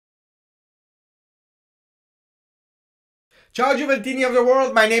Ciao Juventini of the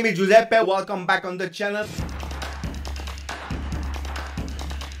world, my name is Giuseppe, welcome back on the channel.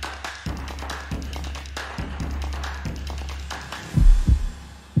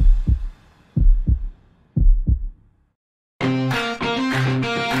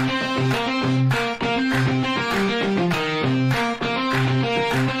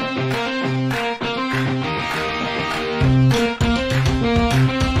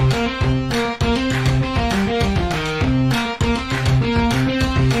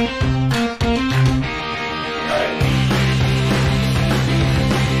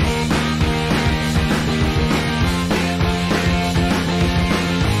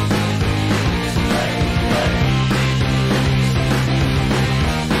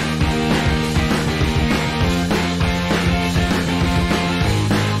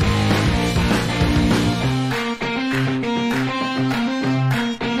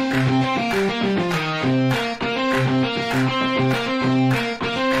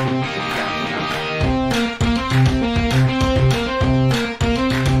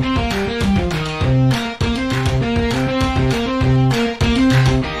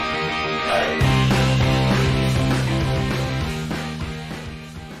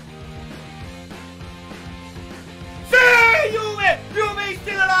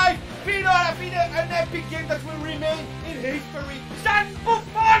 An epic game that will remain in history. San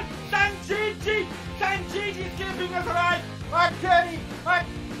Buffon! San Gigi! San Gigi is keeping us alive!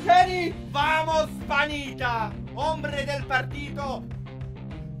 Kenny! Vamos, Spanita! Hombre del partito!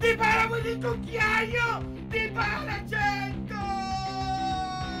 Di para with il cucchiaio! Di para 100!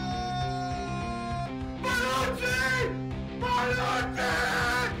 Bonucci! Bonucci!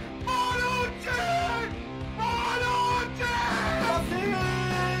 Bonucci! Bonucci!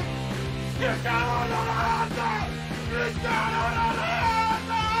 Cristiano Ronaldo! Cristiano Ronaldo!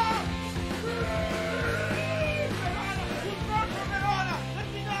 Verona! Let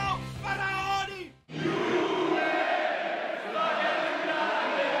me know! Faraoni!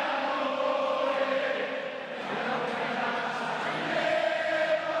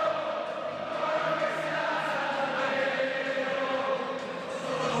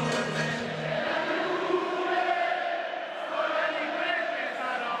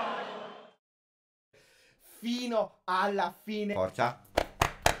 Fino alla fine. Forza.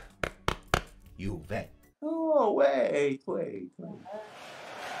 Juve. Oh, wait.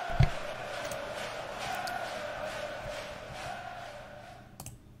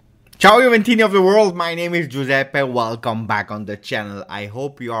 Ciao Juventini of the world, my name is Giuseppe, welcome back on the channel. I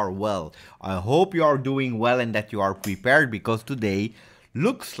hope you are well. I hope you are doing well and that you are prepared, because today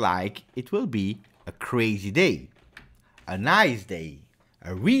looks like it will be a crazy day. A nice day.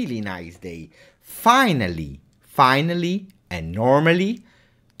 A really nice day. Finally, and normally,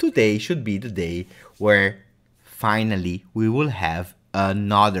 today should be the day where finally we will have a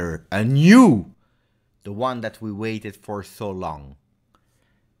new, the one that we waited for so long.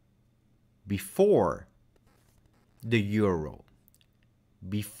 Before the Euro,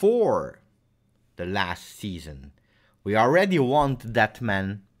 before the last season, we already wanted that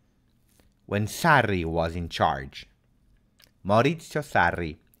man when Sarri was in charge. Maurizio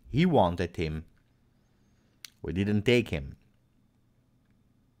Sarri, he wanted him. We didn't take him.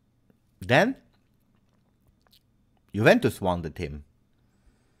 Then, Juventus wanted him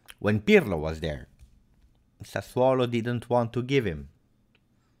when Pirlo was there. Sassuolo didn't want to give him.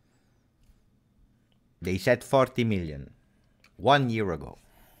 They said 40 million 1 year ago.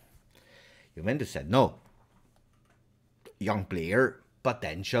 Juventus said no. Young player,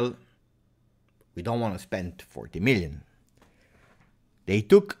 potential. We don't want to spend 40 million. They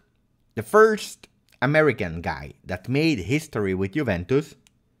took the first American guy that made history with Juventus.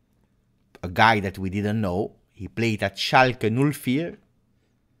 A guy that we didn't know. He played at Schalke 04.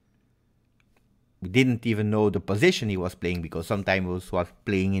 We didn't even know the position he was playing, because sometimes he was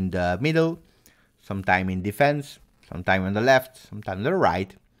playing in the middle, sometime in defense, sometime on the left, sometime on the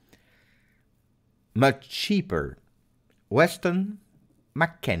right. Much cheaper. Weston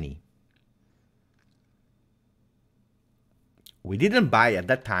McKennie. We didn't buy at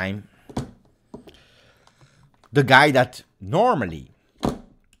that time the guy that normally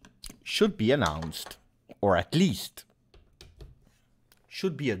should be announced, or at least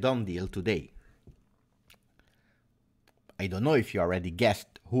should be a done deal today. I don't know if you already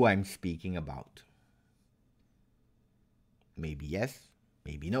guessed who I'm speaking about. Maybe yes,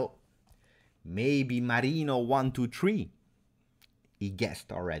 maybe no. Maybe Marino123. He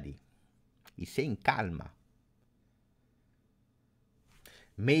guessed already. He's saying calma.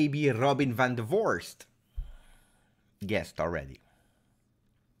 Maybe Robin van der Vorst guessed already.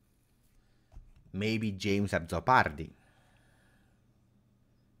 Maybe James Abzopardi.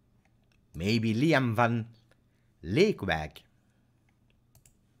 Maybe Liam van Leekweg.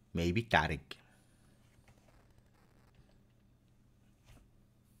 Maybe Tarek.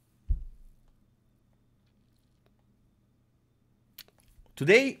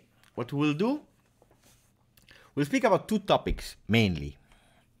 Today, what we'll do, we'll speak about two topics mainly.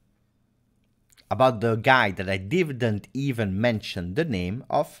 About the guy that I didn't even mention the name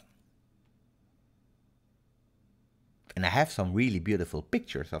of. And I have some really beautiful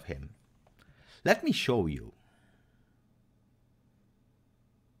pictures of him. Let me show you.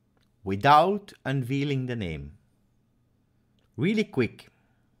 Without unveiling the name. Really quick.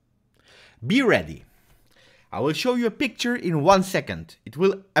 Be ready. I will show you a picture in 1 second. It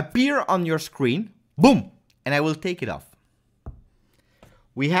will appear on your screen. Boom! And I will take it off.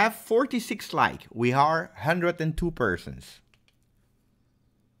 We have 46 likes. We are 102 persons.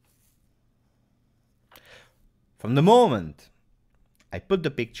 From the moment I put the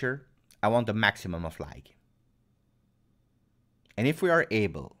picture, I want the maximum of like. And if we are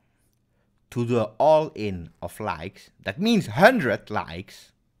able to do all-in of likes, that means 100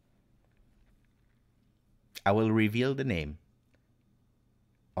 likes, I will reveal the name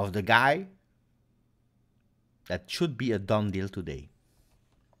of the guy that should be a done deal today.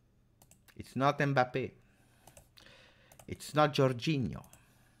 It's not Mbappé. It's not Jorginho.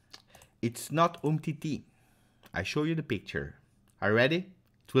 It's not Umtiti. I show you the picture. Are you ready?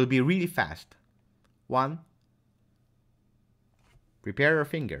 It will be really fast. 1. Prepare your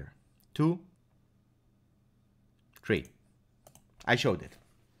finger. 2. 3. I showed it.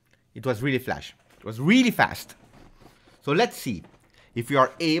 It was really flash. It was really fast. So let's see if you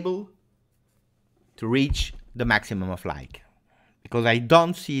are able to reach the maximum of like. Because I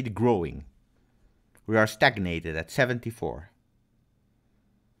don't see it growing. We are stagnated at 74.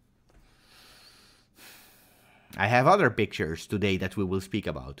 I have other pictures today that we will speak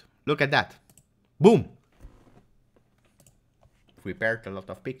about. Look at that. Boom. Prepared a lot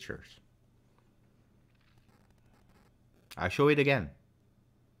of pictures. I'll show it again.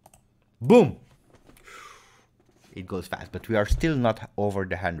 Boom. It goes fast, but we are still not over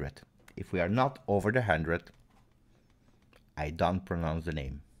the 100. If we are not over the 100, I don't pronounce the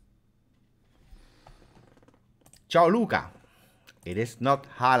name. Ciao Luca. It is not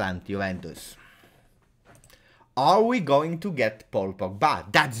Haaland, Juventus. Are we going to get Paul Pogba?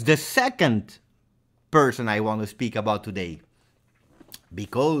 That's the second person I want to speak about today.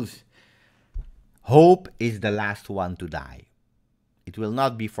 Because hope is the last one to die. It will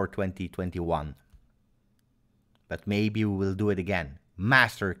not be for 2021. But maybe we will do it again.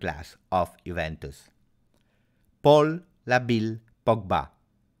 Masterclass of Juventus. Paul Labille Pogba.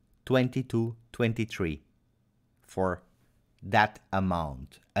 22-23. For that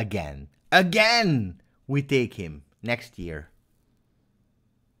amount. Again. Again! We take him next year.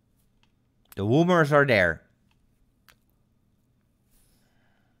 The rumors are there.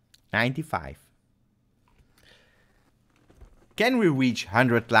 95. Can we reach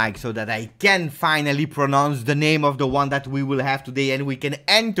 100 likes so that I can finally pronounce the name of the one that we will have today, and we can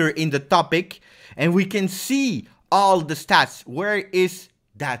enter in the topic and we can see all the stats. Where is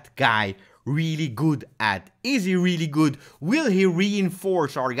that guy really good at? Is he really good? Will he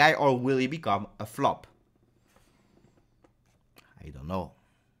reinforce our guy, or will he become a flop? I don't know.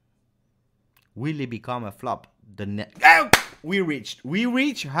 Will he become a flop? We reached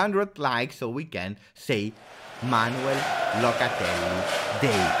 100 likes, so we can say Manuel Locatelli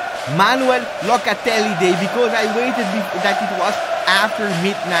Day. Manuel Locatelli Day, because I waited that it was after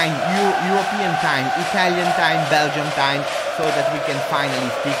midnight European time, Italian time, Belgium time, so that we can finally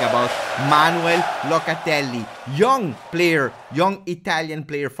speak about Manuel Locatelli, young player, young Italian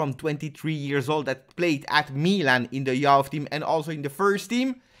player from 23 years old that played at Milan in the youth team and also in the first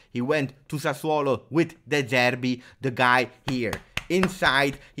team. He went to Sassuolo with De Zerbi, the guy here.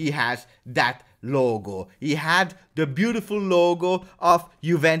 Inside, he has that logo. He had the beautiful logo of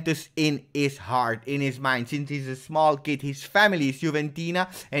Juventus in his heart, in his mind. Since he's a small kid, his family is Juventina,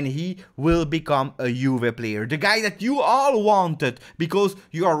 and he will become a Juve player. The guy that you all wanted, because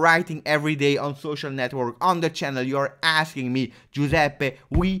you are writing every day on social network, on the channel, you are asking me, Giuseppe,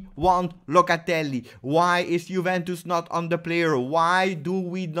 we want Locatelli. Why is Juventus not on the player? Why do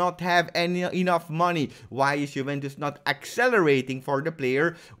we not have enough money? Why is Juventus not accelerating for the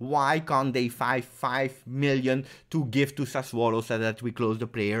player? Why can't they find 5 million to give to Sassuolo so that we close the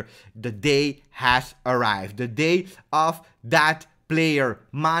player? The day has arrived. The day of that player,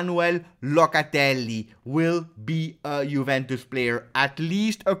 Manuel Locatelli, will be a Juventus player, at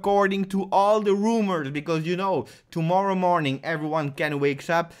least according to all the rumors, because you know, tomorrow morning everyone can wake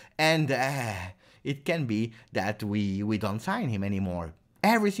up and it can be that we don't sign him anymore.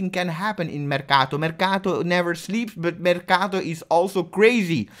 Everything can happen in Mercato. Mercato never sleeps, but Mercato is also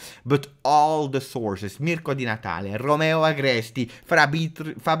crazy. But all the sources, Mirko Di Natale, Romeo Agresti,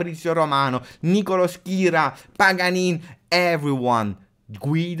 Fabrizio Romano, Nicolo Schira, Paganin, everyone,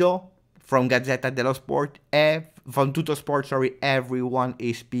 Guido from Gazzetta dello Sport, from Tutto Sport, sorry, everyone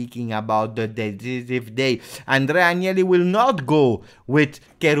is speaking about the decisive day. Andrea Agnelli will not go with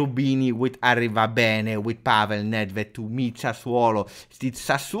Cherubini, with Arrivabene, with Pavel Nedved to meet Sassuolo. It's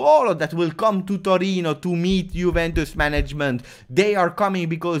Sassuolo that will come to Torino to meet Juventus management. They are coming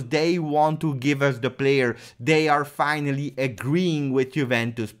because they want to give us the player. They are finally agreeing with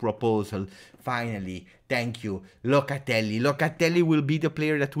Juventus proposal. Finally, thank you, Locatelli. Locatelli will be the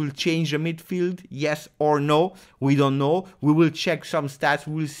player that will change the midfield, yes or no? We don't know. We will check some stats.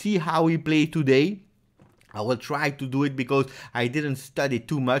 We'll see how he played today. I will try to do it because I didn't study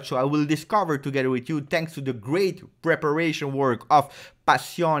too much, so I will discover together with you, thanks to the great preparation work of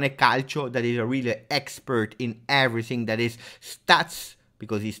Passione Calcio, that is a really expert in everything that is stats,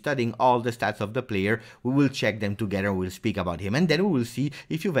 because he's studying all the stats of the player. We will check them together. We'll speak about him, and then we will see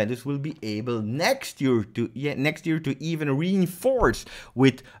if Juventus will be able next year to even reinforce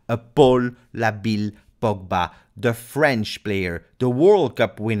with a Paul Labille Pogba, the French player, the World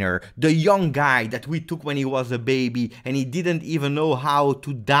Cup winner, the young guy that we took when he was a baby and he didn't even know how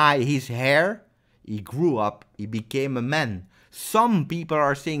to dye his hair. He grew up, he became a man. Some people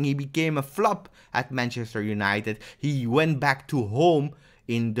are saying he became a flop at Manchester United. He went back to home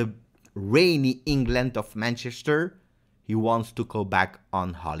in the rainy England of Manchester. He wants to go back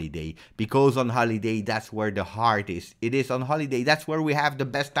on holiday, because on holiday, that's where the heart is. It is on holiday. That's where we have the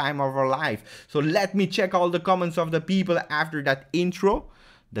best time of our life. So let me check all the comments of the people after that intro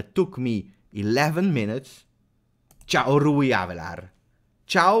that took me 11 minutes. Ciao Rui Avelar.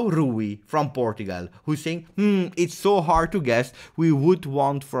 Ciao Rui from Portugal, who's saying, it's so hard to guess. Who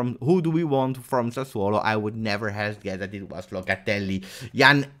do we want from Sassuolo? I would never have guessed that it was Locatelli.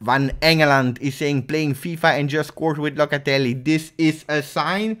 Jan van Engeland is saying, playing FIFA and just scored with Locatelli. This is a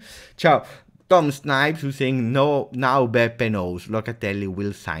sign. Ciao. Tom Snipes, who's saying, no, now Beppe knows Locatelli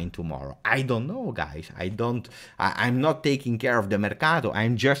will sign tomorrow. I don't know, guys. I'm not taking care of the Mercato.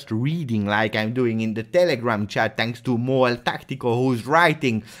 I'm just reading like I'm doing in the Telegram chat, thanks to Moel Tactico, who's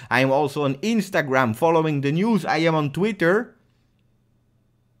writing. I'm also on Instagram following the news. I am on Twitter.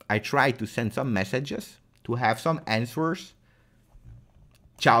 I try to send some messages to have some answers.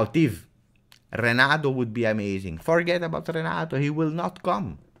 Ciao, Tiv. Renato would be amazing. Forget about Renato. He will not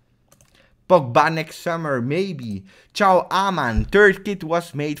come. Pogba next summer, maybe. Ciao Aman, third kit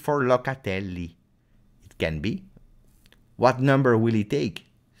was made for Locatelli. It can be. What number will he take?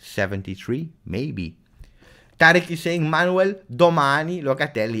 73? Maybe. Tarek is saying, Manuel, domani,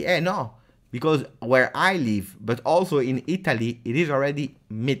 Locatelli. No, because where I live, but also in Italy, it is already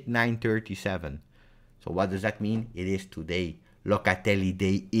mid-9:37. So what does that mean? It is today. Locatelli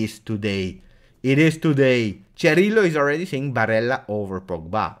Day is today. It is today. Cerillo is already saying Barella over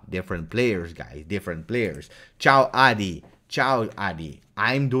Pogba. Different players, guys. Different players. Ciao, Adi. Ciao, Adi.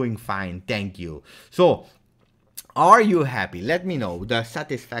 I'm doing fine. Thank you. So, are you happy? Let me know the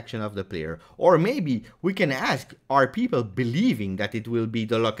satisfaction of the player. Or maybe we can ask, are people believing that it will be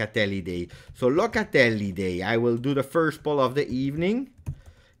the Locatelli Day? So, Locatelli Day. I will do the first poll of the evening.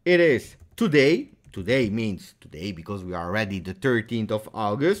 It is today. Today means today because we are already the 13th of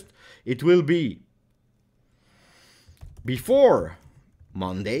August. It will be before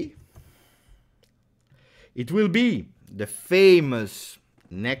Monday. It will be the famous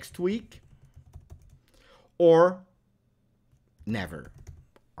next week, or never,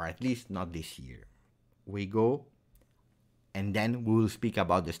 or at least not this year. We go, and then we will speak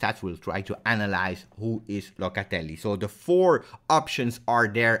about the stats. We'll try to analyze who is Locatelli. So the 4 options are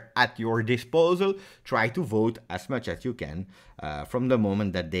there at your disposal. Try to vote as much as you can from the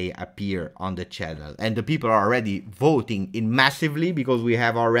moment that they appear on the channel. And the people are already voting in massively, because we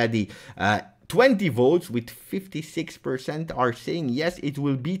have already 20 votes, with 56% are saying yes, it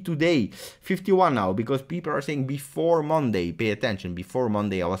will be today. 51 now, because people are saying before Monday. Pay attention, before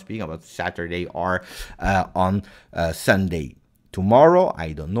Monday. I was speaking about Saturday or on Sunday. Tomorrow,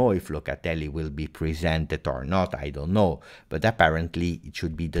 I don't know if Locatelli will be presented or not. I don't know. But apparently, it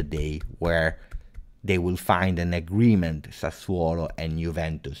should be the day where they will find an agreement, Sassuolo and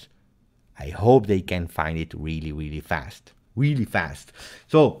Juventus. I hope they can find it really, really fast. Really fast.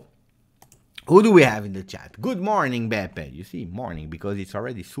 So, Who do we have in the chat? Good morning, Beppe. You see, morning, because it's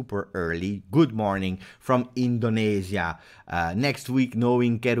already super early. Good morning from Indonesia. Next week,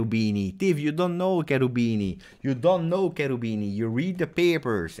 knowing Cherubini. Tiv, you don't know Cherubini. You don't know Cherubini. You read the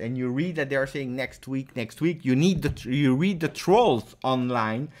papers and you read that they're saying next week, next week. You read the trolls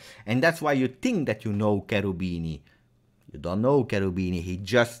online, and that's why you think that you know Cherubini. You don't know Cherubini. He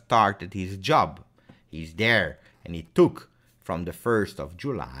just started his job. He's there, and he took from the 1st of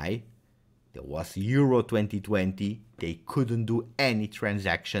July. There was Euro 2020. They couldn't do any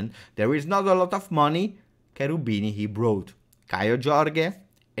transaction. There is not a lot of money. Cherubini, he brought Caio Jorge,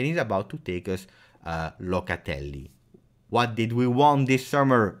 and he's about to take us Locatelli. What did we want this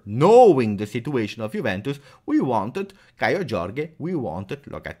summer? Knowing the situation of Juventus, we wanted Caio Jorge, we wanted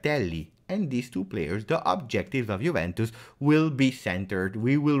Locatelli. And these two players, the objectives of Juventus will be centered.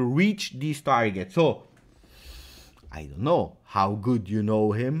 We will reach these targets. So, I don't know how good you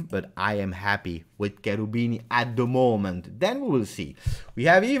know him, but I am happy with Cherubini at the moment. Then we will see. We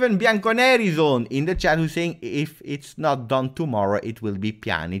have even Bianconeri Zone in the chat who's saying if it's not done tomorrow, it will be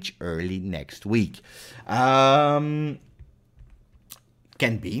Pjanic early next week. Can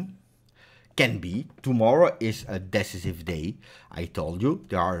be. Can be. Tomorrow is a decisive day. I told you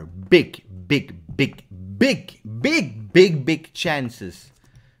there are big chances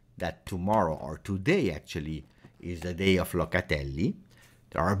that tomorrow, or today actually, is the day of Locatelli.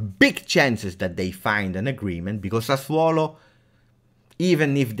 There are big chances that they find an agreement because Sassuolo,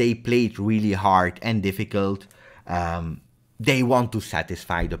 even if they played really hard and difficult, they want to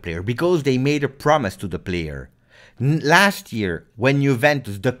satisfy the player because they made a promise to the player. Last year, when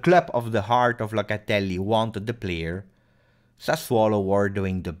Juventus, the club of the heart of Locatelli, wanted the player, Sassuolo were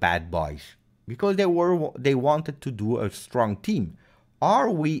doing the bad boys because they wanted to do a strong team.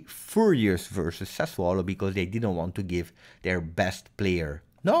 Are we furious versus Sassuolo because they didn't want to give their best player?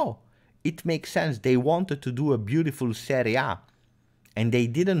 No, it makes sense. They wanted to do a beautiful Serie A and they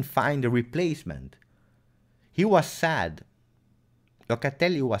didn't find a replacement. He was sad.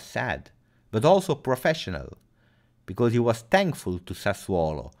 Locatelli was sad, but also professional because he was thankful to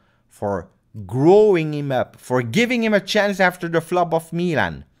Sassuolo for growing him up, for giving him a chance after the flop of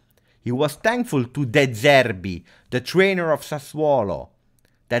Milan. He was thankful to De Zerbi, the trainer of Sassuolo,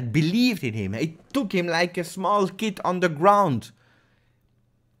 that believed in him. It took him like a small kid on the ground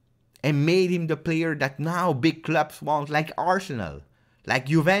and made him the player that now big clubs want, like Arsenal, like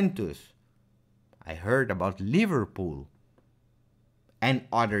Juventus. I heard about Liverpool and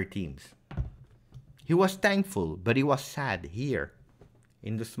other teams. He was thankful, but he was sad here.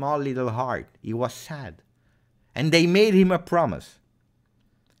 In the small little heart, he was sad. And they made him a promise.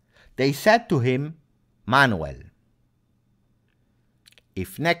 They said to him, Manuel,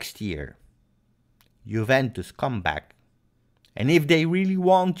 if next year Juventus come back, and if they really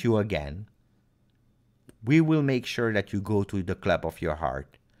want you again, we will make sure that you go to the club of your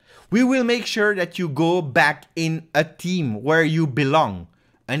heart. We will make sure that you go back in a team where you belong,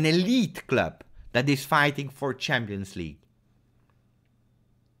 an elite club that is fighting for Champions League.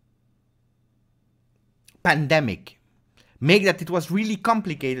 Pandemic. Make that it was really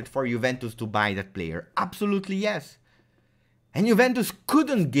complicated for Juventus to buy that player. Absolutely yes. And Juventus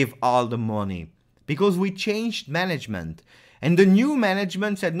couldn't give all the money because we changed management. And the new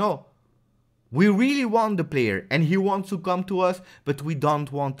management said, no, we really want the player and he wants to come to us, but we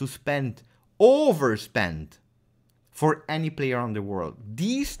don't want to overspend for any player on the world.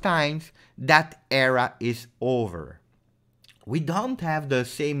 These times, that era is over. We don't have the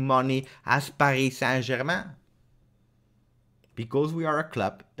same money as Paris Saint-Germain because we are a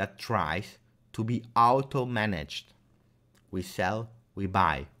club that tries to be auto-managed. We sell, we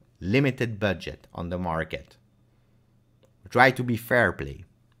buy, limited budget on the market. We try to be fair play.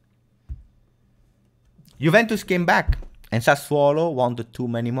 Juventus came back and Sassuolo wanted too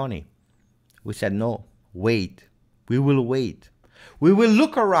many money. We said no, wait, we will wait. We will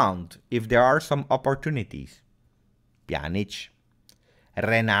look around if there are some opportunities. Pjanic,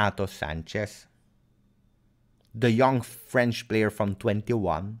 Renato Sanchez, the young French player from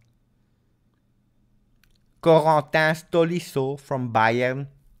 21, Corentin Tolisso from Bayern.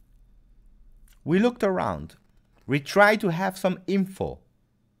 We looked around. We tried to have some info.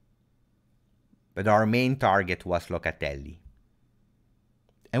 But our main target was Locatelli.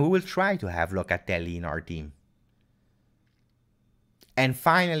 And we will try to have Locatelli in our team. And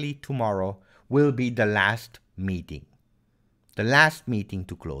finally, tomorrow will be the last meeting. The last meeting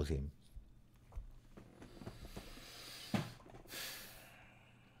to close him.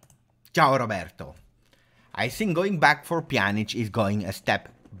 Ciao Roberto. I think going back for Pjanic is going a step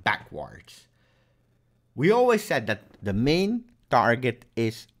backwards. We always said that the main target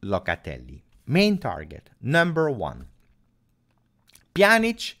is Locatelli. Main target, number 1.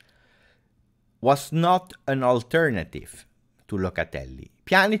 Pjanic was not an alternative to Locatelli.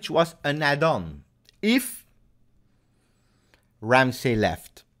 Pjanic was an add-on if Ramsey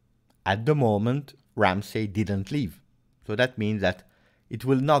left. At the moment, Ramsey didn't leave. So that means that it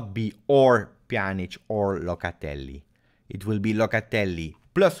will not be or Pjanic or Locatelli. It will be Locatelli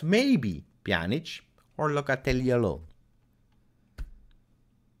plus maybe Pjanic or Locatelli alone.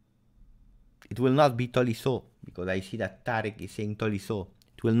 It will not be Tolisso, because I see that Tarek is saying Tolisso.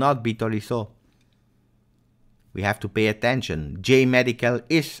 It will not be Tolisso. We have to pay attention. J Medical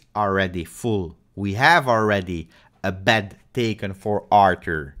is already full. We have already a bed taken for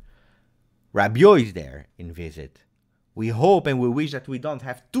Arthur. Rabiot is there in visit. We hope and we wish that we don't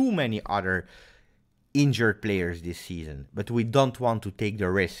have too many other injured players this season, but we don't want to take the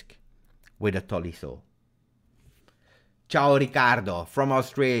risk with a Tolisso. Ciao Ricardo from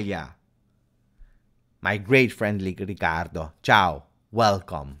Australia. My great friend Ricardo. Ciao.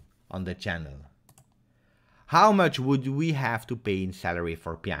 Welcome on the channel. How much would we have to pay in salary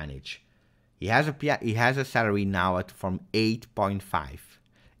for Pjanic? He has a salary now from 8.5.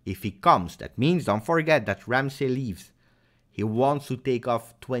 If he comes, that means don't forget that Ramsey leaves. He wants to take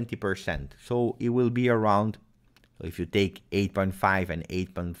off 20%. So it will be around, if you take 8.5 and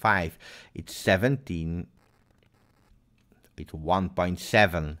 8.5, it's 17. It's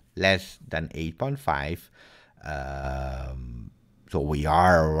 1.7 less than 8.5. So we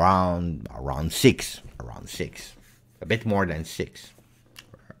are around 6. Around 6. A bit more than 6.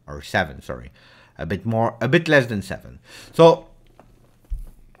 Or 7, sorry. A bit less than 7. So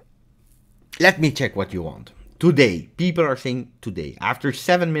let me check what you want. Today, people are saying today. After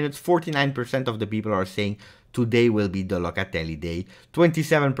 7 minutes, 49% of the people are saying today will be the Locatelli day.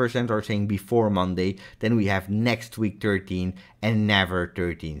 27% are saying before Monday. Then we have next week 13 and never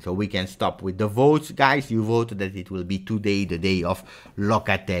 13. So we can stop with the votes. Guys, you voted that it will be today, the day of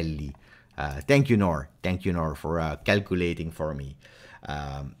Locatelli. Thank you, Nor. Thank you, Nor, for calculating for me.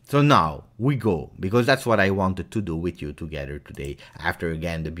 So now we go, because that's what I wanted to do with you together today. After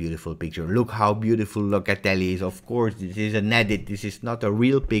again the beautiful picture, look how beautiful Locatelli is. Of course, this is an edit, this is not a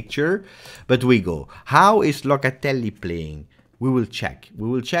real picture, but we go. How is Locatelli playing? We will check,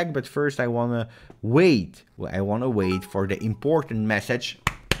 but first I want to wait for the important message.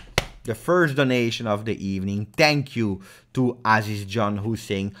 The first donation of the evening. Thank you to Aziz John, who's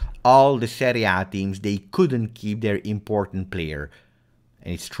saying all the Serie A teams, they couldn't keep their important player.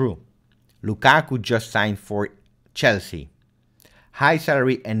 And it's true. Lukaku just signed for Chelsea. High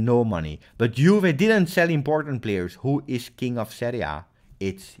salary and no money. But Juve didn't sell important players. Who is king of Serie A?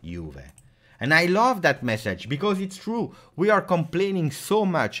 It's Juve. And I love that message because it's true. We are complaining so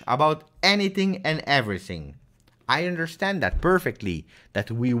much about anything and everything. I understand that perfectly,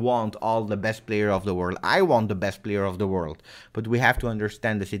 that we want all the best player of the world. I want the best player of the world. But we have to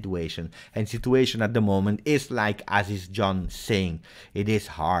understand the situation. And situation at the moment is like Aziz John saying, it is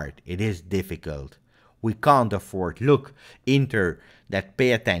hard, it is difficult. We can't afford. Look, Inter, that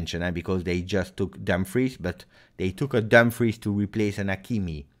pay attention, because they just took Dumfries, but they took a Dumfries to replace an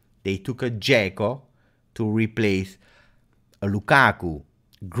Hakimi. They took a Dzeko to replace a Lukaku.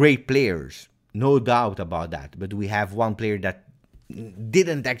 Great players. No doubt about that. But we have one player that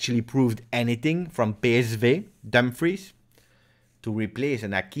didn't actually prove anything from PSV, Dumfries, to replace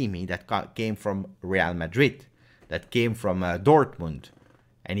an Hakimi that came from Real Madrid, that came from Dortmund,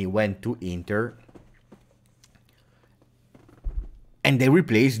 and he went to Inter. And they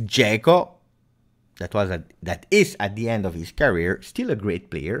replaced Dzeko, that is at the end of his career, still a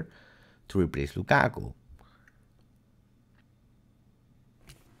great player, to replace Lukaku.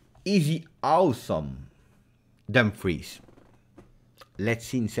 Is he awesome? Dumfries. Let's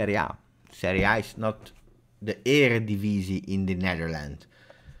see in Serie A. Serie A is not the Eredivisie in the Netherlands.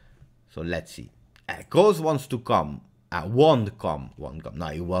 So let's see. Kroos wants to come. Won't come. No,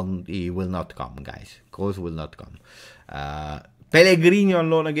 he will not come, guys. Kroos will not come. Pellegrini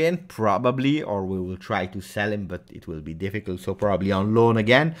on loan again, probably, or we will try to sell him, but it will be difficult, so probably on loan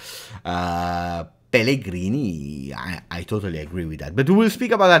again. Pellegrini, I totally agree with that. But we will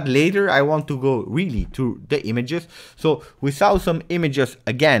speak about that later. I want to go really to the images. So we saw some images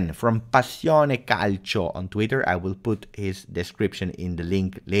again from Passione Calcio on Twitter. I will put his description in the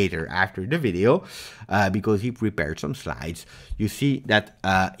link later after the video because he prepared some slides. You see that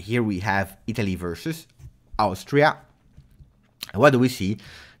here we have Italy versus Austria. What do we see?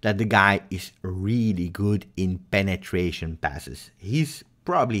 That the guy is really good in penetration passes.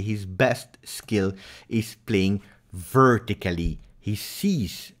 Probably his best skill is playing vertically. He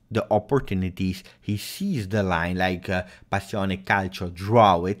sees the opportunities. He sees the line like Passione Calcio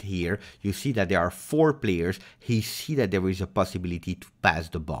draw it here. You see that there are 4 players. He sees that there is a possibility to pass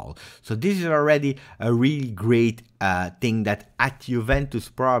the ball. So this is already a really great thing that at Juventus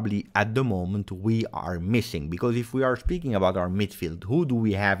probably at the moment we are missing. Because if we are speaking about our midfield, who do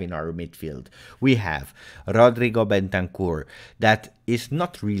we have in our midfield? We have Rodrigo Bentancur that is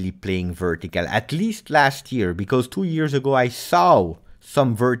not really playing vertical, at least last year, because 2 years ago I saw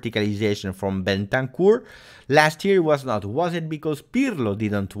some verticalization from Bentancur. Last year was not. Was it because Pirlo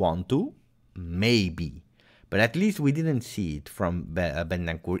didn't want to? Maybe. But at least we didn't see it from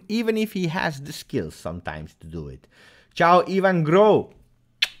Bentancur, even if he has the skills sometimes to do it. Ciao, Ivan Gro.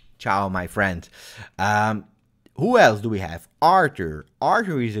 Ciao, my friend. Who else do we have? Arthur.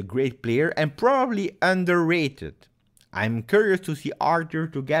 Arthur is a great player and probably underrated. I'm curious to see Arthur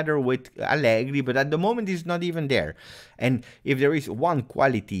together with Allegri, but at the moment he's not even there. And if there is one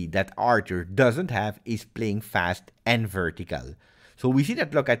quality that Arthur doesn't have, is playing fast and vertical. So we see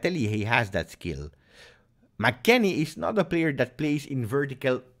that Locatelli, he has that skill. McKennie is not a player that plays in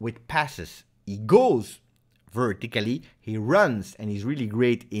vertical with passes. He goes vertically, he runs, and he's really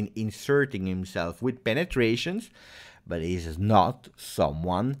great in inserting himself with penetrations, but he is not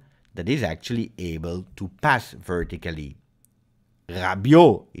someone that is actually able to pass vertically.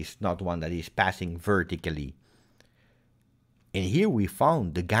 Rabiot is not one that is passing vertically. And here we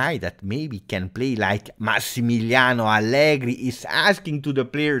found the guy that maybe can play like Massimiliano Allegri is asking to the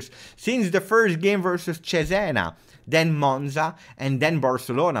players since the first game versus Cesena, then Monza, and then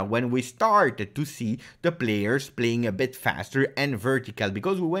Barcelona, when we started to see the players playing a bit faster and vertical,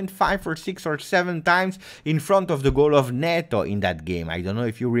 because we went 5 or 6 or 7 times in front of the goal of Neto in that game. I don't know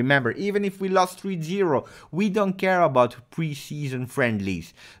if you remember. Even if we lost 3-0, we don't care about pre-season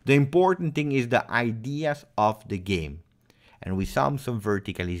friendlies. The important thing is the ideas of the game. And we saw some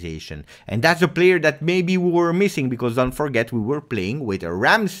verticalization. And that's a player that maybe we were missing, because don't forget we were playing with a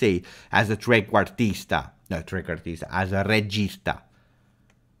Ramsey as a trequartista. No, trequartista, as a regista.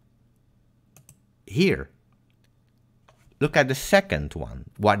 Here, look at the second one.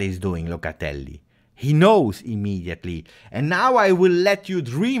 What is doing Locatelli? He knows immediately. And now I will let you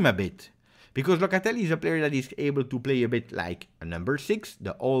dream a bit. Because Locatelli is a player that is able to play a bit like a number 6,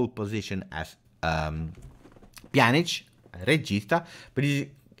 the old position as Pjanic, regista, but he's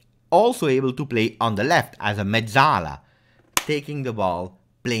also able to play on the left as a mezzala, taking the ball,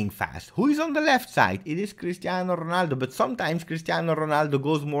 playing fast. Who is on the left side? It is Cristiano Ronaldo, but sometimes Cristiano Ronaldo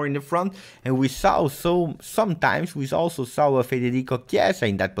goes more in the front, and we saw sometimes we also saw a Federico Chiesa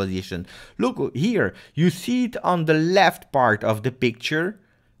in that position. Look here, you see it on the left part of the picture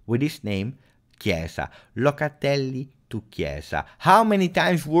with his name, Chiesa. Locatelli to Chiesa. How many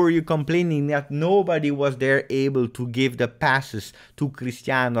times were you complaining that nobody was there able to give the passes to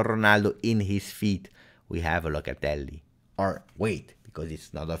Cristiano Ronaldo in his feet? We have a Locatelli. Or wait, because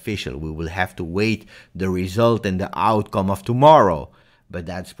it's not official. We will have to wait the result and the outcome of tomorrow. But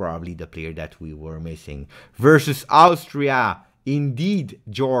that's probably the player that we were missing. Versus Austria. Indeed,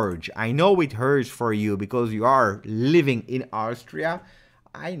 George. I know it hurts for you because you are living in Austria.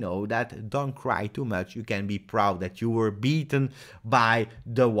 I know that. Don't cry too much. You can be proud that you were beaten by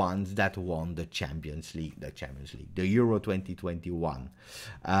the ones that won the Champions League, the Euro 2021.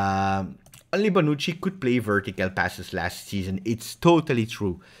 Only Bonucci could play vertical passes last season. It's totally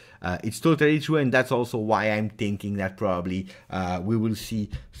true. And that's also why I'm thinking that probably we will see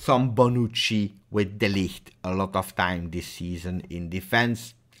some Bonucci with De Ligt a lot of time this season in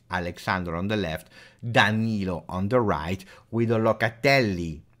defense. Alexandro on the left, Danilo on the right, with a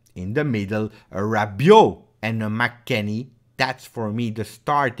Locatelli in the middle, a Rabiot and a McKennie. That's for me the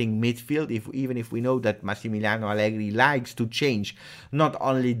starting midfield, even if we know that Massimiliano Allegri likes to change not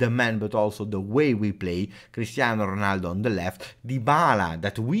only the man but also the way we play. Cristiano Ronaldo on the left, Dybala,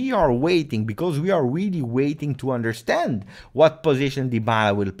 that we are waiting, because we are really waiting to understand what position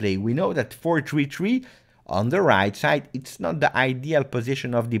Dybala will play. We know that 4-3-3 on the right side, it's not the ideal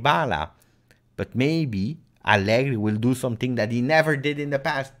position of Dybala, but maybe Allegri will do something that he never did in the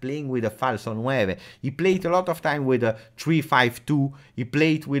past, playing with a falso 9. He played a lot of time with a 3-5-2. He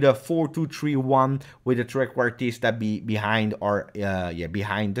played with a 4-2-3-1 with a trequartista behind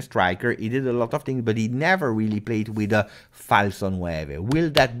behind the striker. He did a lot of things, but he never really played with a falso 9. Will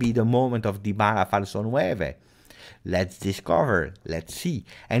that be the moment of Dybala falso 9? Let's discover, let's see.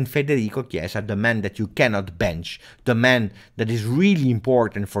 And Federico Chiesa, the man that you cannot bench, the man that is really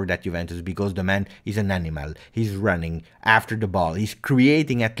important for that Juventus, because the man is an animal. He's running after the ball. He's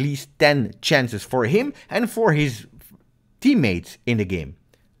creating at least 10 chances for him and for his teammates in the game.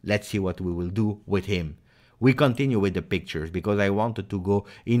 Let's see what we will do with him. we continue with the pictures because I wanted to go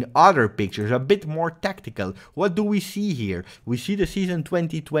in other pictures, a bit more tactical. What do we see here? We see the season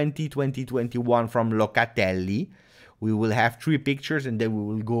 2020-2021 from Locatelli. We will have 3 pictures and then we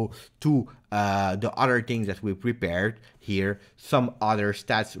will go to the other things that we prepared here. Some other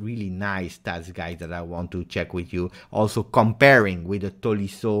stats, really nice stats, guys, that I want to check with you. Also comparing with the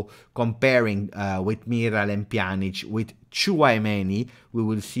Tolisso, comparing with Miralem Pjanic, with Tchouaméni. We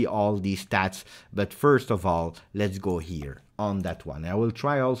will see all these stats. But first of all, let's go here on that one. I will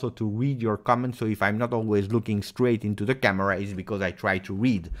try also to read your comments. So if I'm not always looking straight into the camera, it's because I try to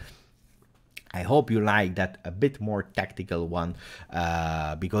read. I hope you like that a bit more tactical one,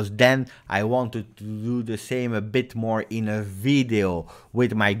 because then I wanted to do the same a bit more in a video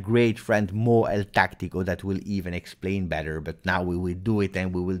with my great friend Mo El Tactico that will even explain better. But now we will do it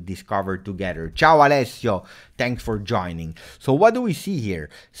and we will discover together. Ciao Alessio, thanks for joining. So what do we see here?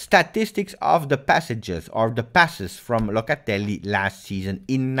 Statistics of the passages or the passes from Locatelli last season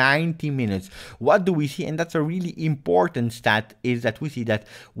in 90 minutes. What do we see? And that's a really important stat, is that we see that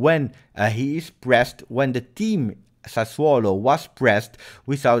when he is pressed, when the team Sassuolo was pressed,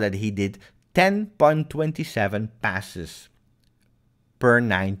 we saw that he did 10.27 passes per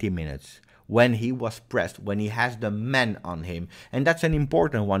 90 minutes. When he was pressed, when he has the men on him. And that's an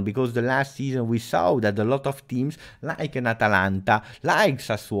important one, because the last season we saw that a lot of teams like an Atalanta, like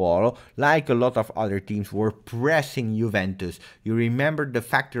Sassuolo, like a lot of other teams were pressing Juventus. You remember the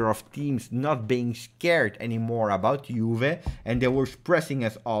factor of teams not being scared anymore about Juve, and they were pressing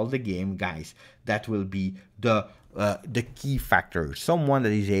us all the game, guys. That will be the key factor. Someone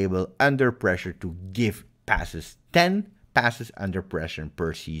that is able under pressure to give passes. 10 passes under pressure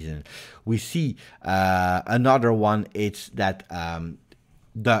per season. We see another one, it's that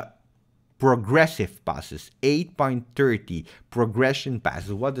the progressive passes, 8.30 progression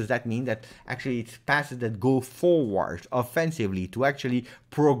passes. What does that mean? That actually it's passes that go forward offensively to actually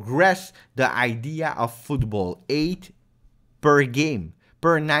progress the idea of football. 8 per game,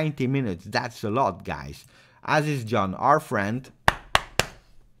 per 90 minutes. That's a lot, guys. As is John, our friend,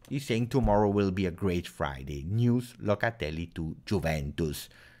 he's saying tomorrow will be a great Friday. News Locatelli to Juventus.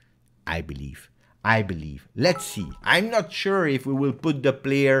 I believe. Let's see. I'm not sure if we will put the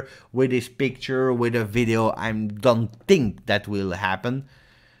player with his picture, with a video. I don't think that will happen.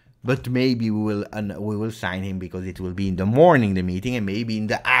 But maybe we will sign him, because it will be in the morning, the meeting, and maybe in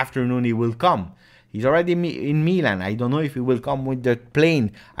the afternoon he will come. He's already in Milan. I don't know if he will come with the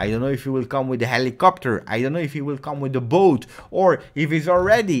plane. I don't know if he will come with the helicopter. I don't know if he will come with the boat, or if he's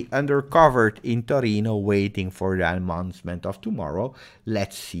already undercovered in Torino waiting for the announcement of tomorrow.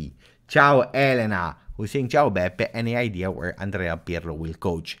 Let's see. Ciao Elena, who's saying ciao Beppe. Any idea where Andrea Pirlo will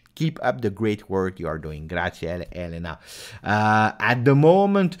coach? Keep up the great work you are doing. Grazie Elena. At the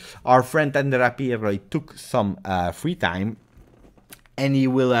moment, our friend Andrea Pirlo took some free time, and he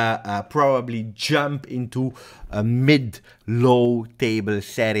will probably jump into a mid-low table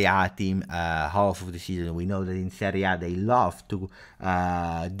Serie A team half of the season. We know that in Serie A they love to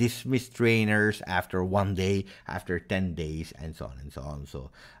dismiss trainers after 1 day, after 10 days, and so on and so on. So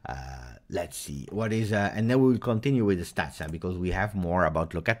let's see what is, and then we will continue with the stats because we have more about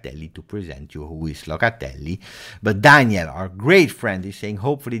Locatelli to present you. Who is Locatelli? But Daniel, our great friend, is saying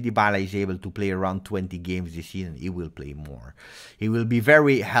hopefully Dybala is able to play around 20 games this season. He will play more. He will be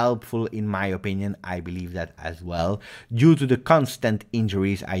very helpful, in my opinion. I believe that as well. Due to the constant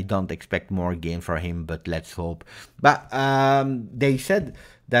injuries, I don't expect more games for him, but let's hope. But they said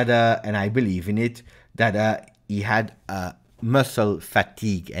that, and I believe in it, that he had muscle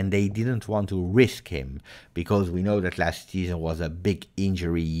fatigue, and they didn't want to risk him, because we know that last season was a big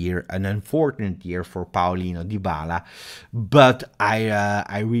injury year, an unfortunate year for Paulino Dybala. But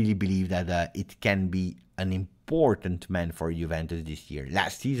I really believe that it can be an important man for Juventus this year.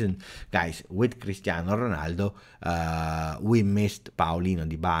 Last season, guys, with Cristiano Ronaldo, we missed Paulino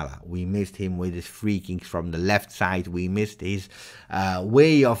Dybala. We missed him with his free kicks from the left side. We missed his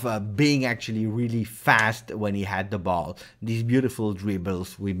way of being actually really fast when he had the ball. These beautiful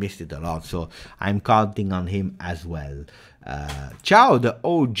dribbles, we missed it a lot. So I'm counting on him as well. Ciao, the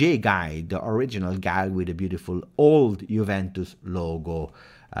OJ guy, the original guy with the beautiful old Juventus logo.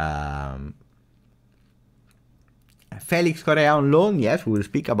 Felix Correa on loan, yes, we will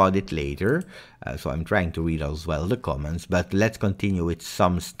speak about it later. So I'm trying to read as well the comments, but let's continue with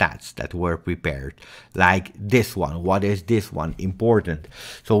some stats that were prepared, like this one. What is this one? Important.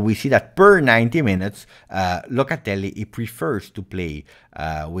 So we see that per 90 minutes, Locatelli, he prefers to play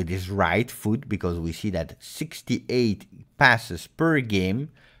with his right foot, because we see that 68 passes per game,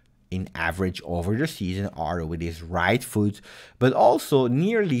 in average over the season are with his right foot, but also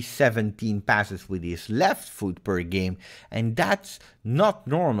nearly 17 passes with his left foot per game. And that's not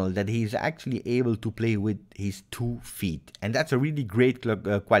normal, that he's actually able to play with his 2 feet. And that's a really great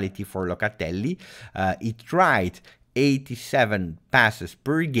quality for Locatelli. He tried 87 passes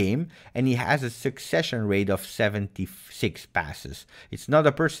per game, and he has a succession rate of 76 passes. It's not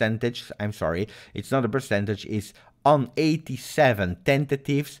a percentage, I'm sorry, it's not a percentage, it's on 87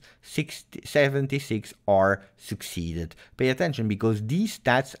 tentatives, 76 are succeeded. Pay attention, because these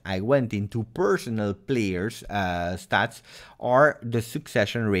stats, I went into personal players' stats, are the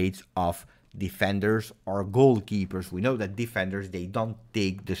succession rates of defenders or goalkeepers. We know that defenders, they don't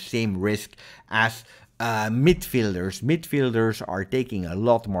take the same risk as midfielders. Midfielders are taking a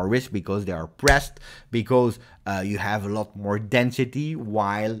lot more risk because they are pressed, because you have a lot more density,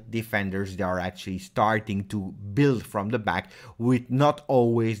 while defenders, they are actually starting to build from the back with not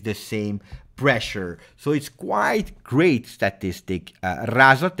always the same pressure. So it's quite great statistic.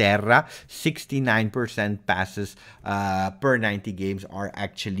 Raso terra, 69% passes per 90 games are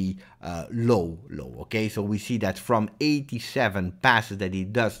actually low. Okay, so we see that from 87 passes that he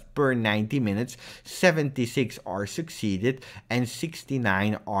does per 90 minutes, 76 are succeeded and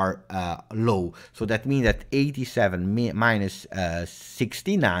 69 are low. So that means that 87 minus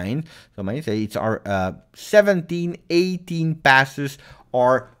 69, so I say it's our 17, 18 passes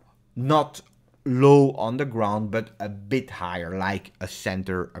are not low on the ground, but a bit higher, like a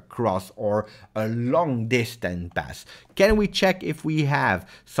center, a cross, or a long distance pass. Can we check if we have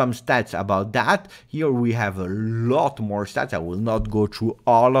some stats about that? Here we have a lot more stats. I will not go through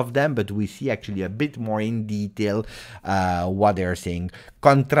all of them, but we see actually a bit more in detail what they're saying.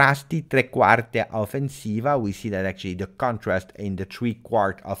 Contrasti tre quarte offensiva. We see that actually the contrast in the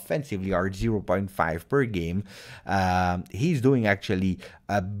 3/4 offensively are 0.5 per game. He's doing actually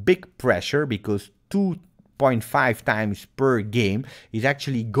a big pressure, because 2.5 times per game is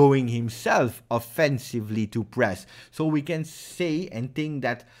actually going himself offensively to press. So we can say and think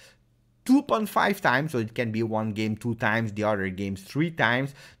that 2.5 times, so it can be one game 2 times, the other games 3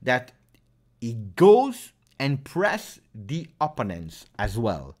 times, that he goes and press the opponents as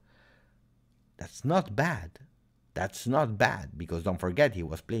well. That's not bad. That's not bad, because don't forget, he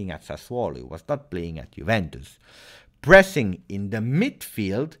was playing at Sassuolo, he was not playing at Juventus. Pressing in the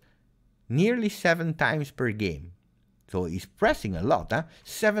midfield nearly 7 times per game. So he's pressing a lot,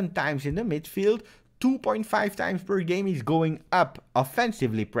 7 times in the midfield, 2.5 times per game he's going up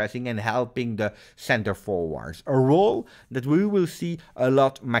offensively pressing and helping the center forwards. A role that we will see a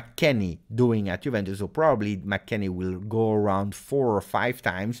lot McKennie doing at Juventus. So probably McKennie will go around 4 or 5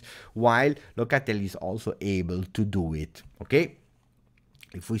 times, while Locatelli is also able to do it. Okay?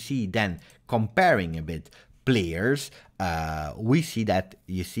 If we see then comparing a bit players, we see that,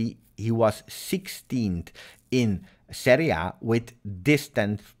 you see, he was 16th in Serie A with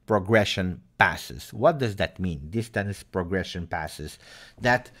distance progression passes. What does that mean? Distance progression passes.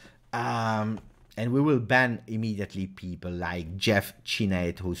 That, and we will ban immediately people like Jeff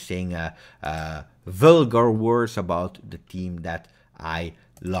Chinet, who's saying vulgar words about the team that I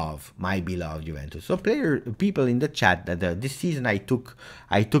love, my beloved Juventus. So people in the chat that this season I took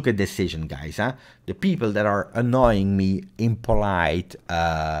a decision, guys. The people that are annoying me, impolite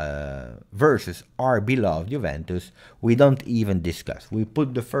versus our beloved Juventus, we don't even discuss. We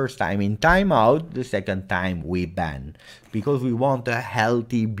put the first time in timeout, the second time we ban, because we want a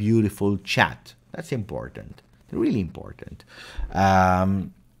healthy, beautiful chat. That's important, really important.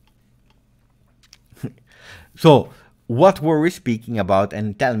 So what were we speaking about?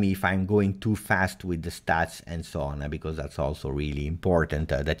 And tell me if I'm going too fast with the stats and so on, because that's also really important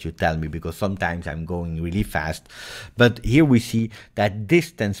that you tell me, because sometimes I'm going really fast. But here we see that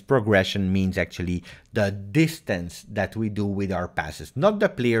distance progression means actually the distance that we do with our passes. Not the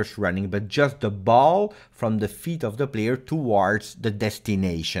players running, but just the ball from the feet of the player towards the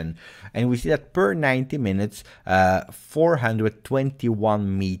destination. And we see that per 90 minutes,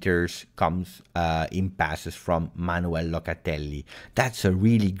 421 meters comes in passes from Manuel Locatelli. That's a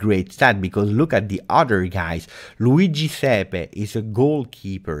really great stat, because look at the other guys. Luigi Sepe is a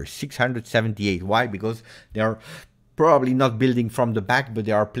goalkeeper, 678. Why? Because they are probably not building from the back, but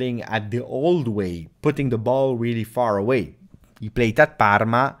they are playing at the old way, putting the ball really far away. He played at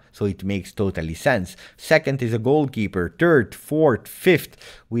Parma, so it makes totally sense. Second is a goalkeeper. Third, fourth, fifth,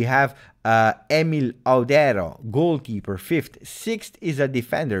 we have Emil Audero, goalkeeper, 5th. 6th is a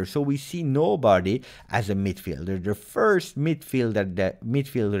defender, so we see nobody as a midfielder. The first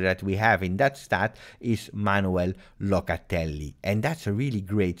midfielder that we have in that stat is Manuel Locatelli, and that's a really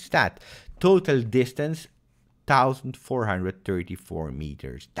great stat. Total distance 2,434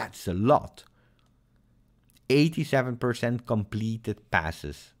 meters. That's a lot. 87% completed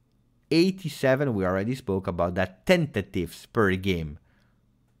passes. 87, we already spoke about that, tentatives per game.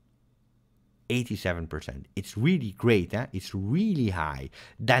 87%. It's really great, huh? It's really high.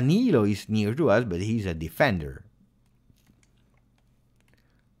 Danilo is near to us, but he's a defender.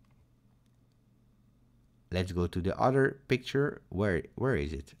 Let's go to the other picture. Where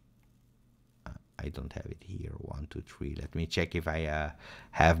is it? I don't have it here. 1, 2, 3. Let me check if I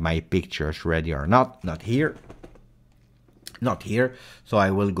have my pictures ready or not. Not here. Not here. So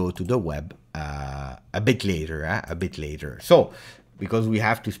I will go to the web a bit later. A bit later. So, because we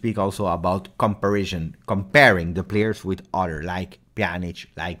have to speak also about comparing the players with other, like Pjanic,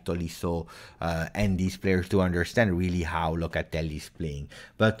 like Tolisso, and these players to understand really how Locatelli is playing.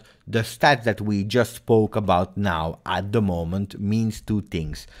 But the stats that we just spoke about now at the moment means two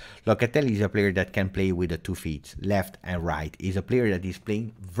things. Locatelli is a player that can play with the 2 feet, left and right. He's a player that is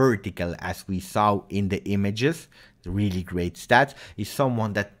playing vertical, as we saw in the images. Really great stats. He's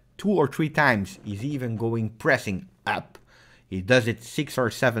someone that 2 or 3 times is even going pressing up. He does it 6 or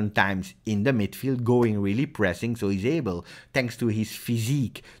 7 times in the midfield, going really pressing. So he's able, thanks to his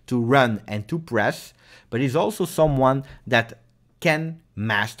physique, to run and to press. But he's also someone that can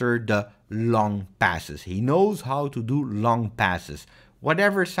master the long passes. He knows how to do long passes.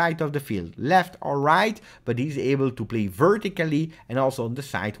 Whatever side of the field, left or right, but he's able to play vertically and also on the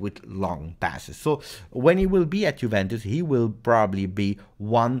side with long passes. So when he will be at Juventus, he will probably be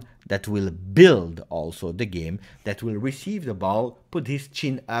one that will build also the game, that will receive the ball, put his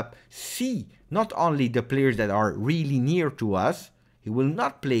chin up, see not only the players that are really near to us. He will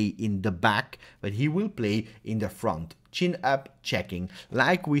not play in the back, but he will play in the front. Chin up, checking,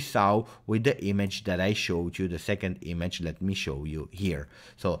 like we saw with the image that I showed you, the second image. Let me show you here.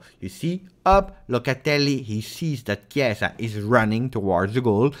 So you see up, Locatelli, he sees that Chiesa is running towards the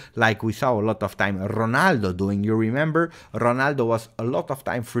goal, like we saw a lot of time Ronaldo doing. You remember, Ronaldo was a lot of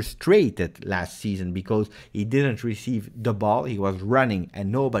time frustrated last season because he didn't receive the ball. He was running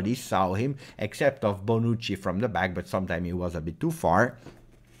and nobody saw him except of Bonucci from the back, but sometimes he was a bit too far.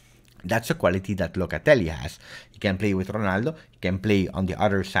 That's a quality that Locatelli has. He can play with Ronaldo. He can play on the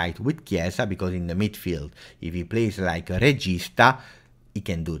other side with Chiesa, because in the midfield, if he plays like a regista, he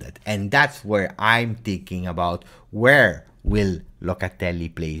can do that. And that's where I'm thinking about where will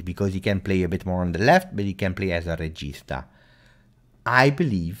Locatelli play, because he can play a bit more on the left, but he can play as a regista. I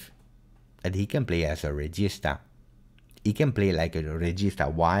believe that he can play as a regista. He can play like a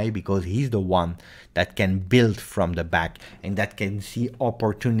regista. Why? Because he's the one that can build from the back and that can see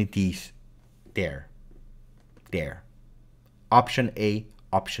opportunities there. Option A,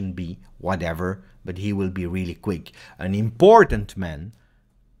 option B, whatever, but he will be really quick. An important man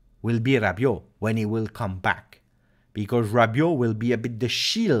will be Rabiot when he will come back, because Rabiot will be a bit the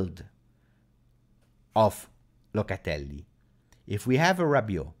shield of Locatelli. If we have a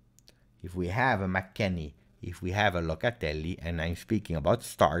Rabiot, if we have a McKennie, if we have a Locatelli, and I'm speaking about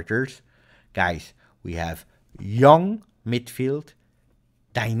starters, guys, we have young midfield,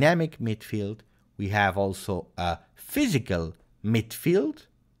 dynamic midfield. We have also a physical midfield,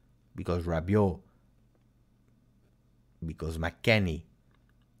 because Rabiot, because McKennie,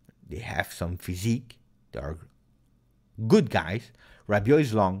 they have some physique. They are good guys. Rabiot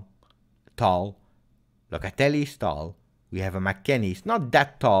is long, tall. Locatelli is tall. We have a McKennie. He's not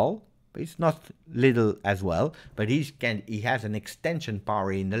that tall, but it's not little as well, but he has an extension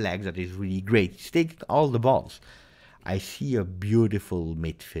power in the legs that is really great. He's taking all the balls. I see a beautiful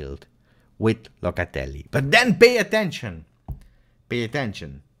midfield with Locatelli. But then pay attention. Pay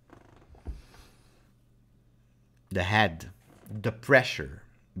attention. The head, the pressure.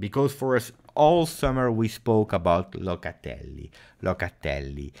 Because for us all summer we spoke about Locatelli.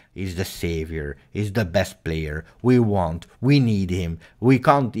 Locatelli is the savior, is the best player. We need him. We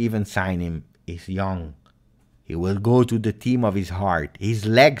can't even sign him. He's young. He will go to the team of his heart. His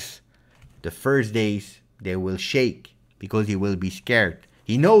legs, the first days, they will shake because he will be scared.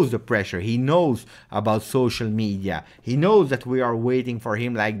 He knows the pressure. He knows about social media. He knows that we are waiting for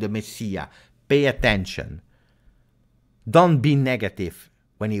him like the Messiah. Pay attention. Don't be negative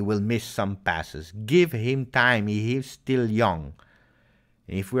when he will miss some passes. Give him time. He is still young.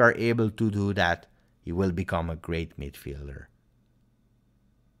 And if we are able to do that, he will become a great midfielder.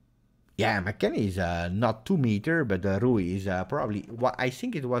 Yeah, McKennie is not 2 meter, but Rui is probably, I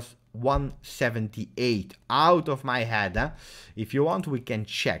think it was 178 out of my head. Huh? If you want, we can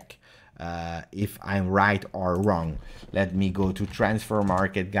check if I'm right or wrong. Let me go to transfer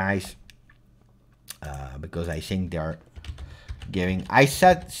market, guys, because I think giving. I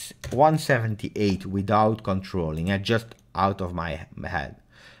set 178 without controlling, just out of my head.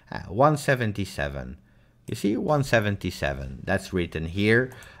 177. You see, 177. That's written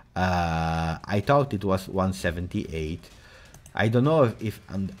here. I thought it was 178. I don't know if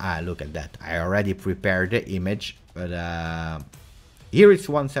look at that. I already prepared the image, but here it's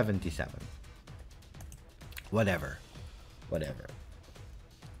 177. Whatever.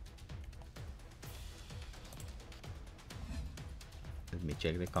 Let me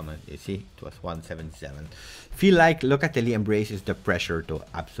check the comment. You see, it was 177. Feel like Locatelli embraces the pressure too.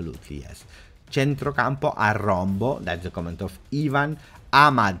 Absolutely, yes. Centrocampo a rombo. That's the comment of Ivan.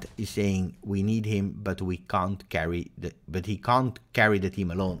 Ahmad is saying we need him, but he can't carry the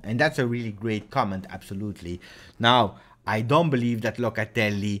team alone. And that's a really great comment. Absolutely. Now, I don't believe that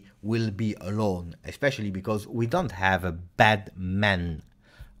Locatelli will be alone, especially because we don't have a bad man.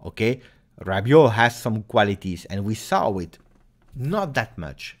 Okay, Rabiot has some qualities, and we saw it. Not that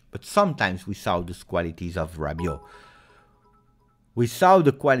much, but sometimes we saw those qualities of Rabiot. We saw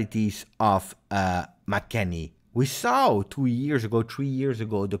the qualities of McKennie. We saw 2 years ago, 3 years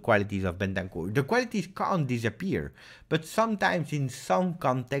ago, the qualities of Bentancur. The qualities can't disappear, but sometimes in some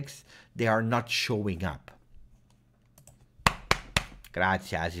contexts, they are not showing up.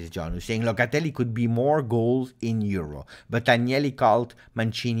 Grazie, Aziz John, who's saying Locatelli could be more goals in Euro. But Agnelli called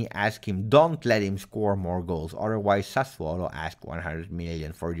Mancini, asked him, don't let him score more goals. Otherwise, Sassuolo asked 100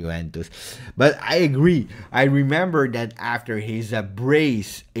 million for Juventus. But I agree. I remember that after his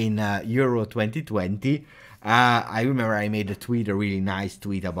brace in Euro 2020, I remember I made a really nice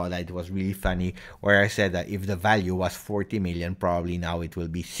tweet about that. It was really funny, where I said that if the value was 40 million, probably now it will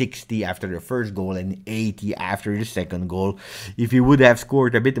be 60 after the first goal and 80 after the second goal. If he would have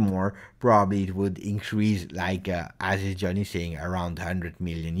scored a bit more, probably it would increase, like as is Johnny saying, around 100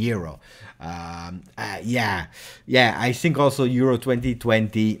 million euro. Yeah, I think also Euro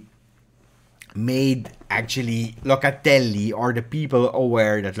 2020 made actually Locatelli, or the people,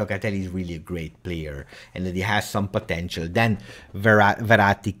 aware that Locatelli is really a great player and that he has some potential. Then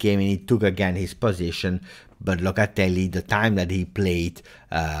Verratti came and he took again his position, but Locatelli, the time that he played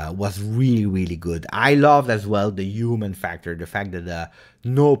was really good. I loved as well the human factor, the fact that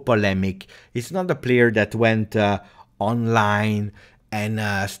no polemic. It's not a player that went online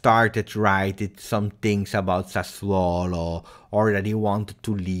and started writing some things about Sassuolo, or that he wanted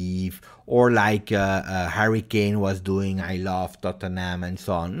to leave, or like Harry Kane was doing, I love Tottenham and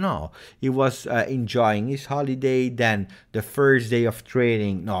so on. No, he was enjoying his holiday. Then the first day of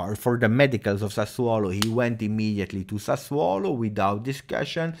training, no, for the medicals of Sassuolo, he went immediately to Sassuolo without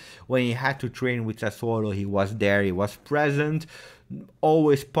discussion. When he had to train with Sassuolo, he was there, he was present,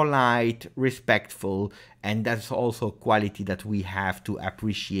 always polite, respectful, and that's also a quality that we have to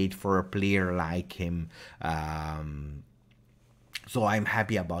appreciate for a player like him. So I'm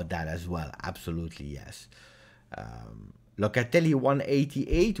happy about that as well. Absolutely, yes. Locatelli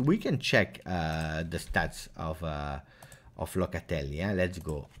 188. We can check the stats of Locatelli. Yeah? Let's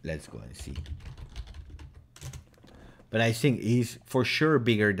go and see. But I think he's for sure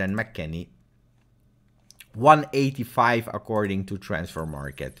bigger than McKennie. 185 according to Transfer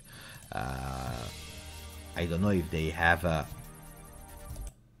Market. I don't know if they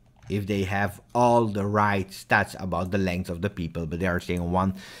have all the right stats about the length of the people, but they are saying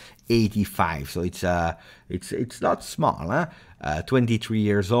 185, so it's not small, huh? 23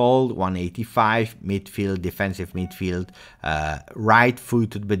 years old, 185, midfield, defensive midfield,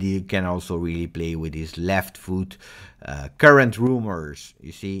 right-footed, but he can also really play with his left foot. Current rumors,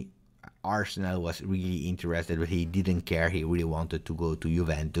 you see, Arsenal was really interested, but he didn't care. He really wanted to go to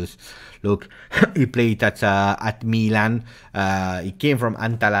Juventus. Look, he played at Milan. He came from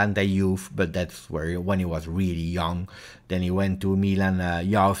Atalanta youth, but that's when he was really young. Then he went to Milan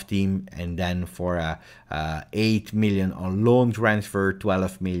youth team, and then for 8 million on loan transfer,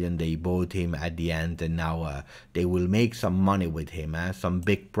 12 million they bought him at the end, and now they will make some money with him, some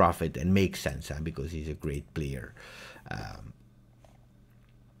big profit, and makes sense because he's a great player.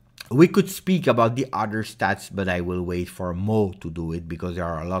 We could speak about the other stats, but I will wait for Mo to do it because there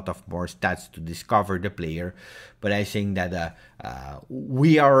are a lot of more stats to discover the player. But I think that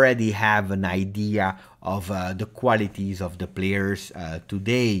we already have an idea of the qualities of the players.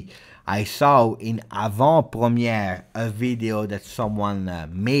 Today, I saw in Avant-Première a video that someone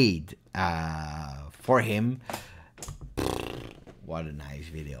made for him. What a nice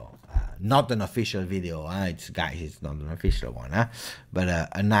video. Not an official video, it's not an official one, but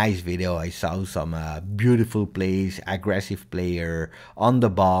a nice video. I saw some beautiful plays, aggressive player, on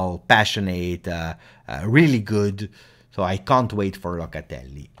the ball, passionate, really good. So I can't wait for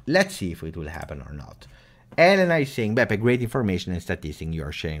Locatelli. Let's see if it will happen or not. Ellen is saying, Beppe, great information and statistics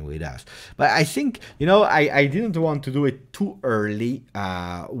you're sharing with us. But I think, I didn't want to do it too early.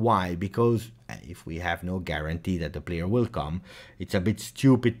 Why? Because if we have no guarantee that the player will come, it's a bit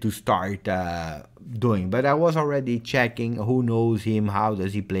stupid to start doing. But I was already checking who knows him, how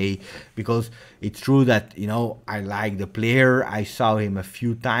does he play, because it's true that, I like the player. I saw him a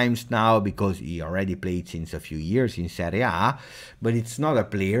few times now because he already played since a few years in Serie A, but it's not a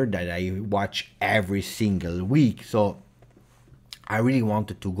player that I watch every single week. So I really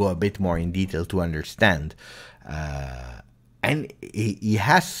wanted to go a bit more in detail to understand. And he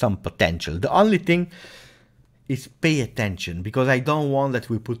has some potential. The only thing is pay attention, because I don't want that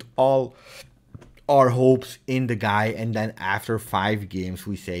we put all our hopes in the guy and then after 5 games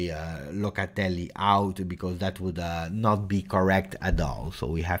we say Locatelli out, because that would not be correct at all. So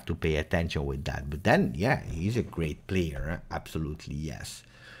we have to pay attention with that. But then, yeah, he's a great player. Absolutely, yes.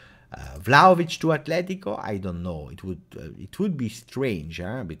 Vlahovic to Atletico, I don't know. It would be strange,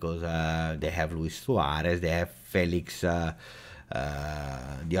 because they have Luis Suarez, they have Felix, the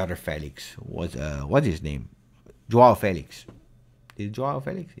other Felix. What's his name? Joao Felix. Is it Joao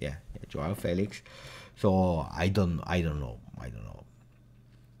Felix? Yeah, Joao Felix. So I don't know.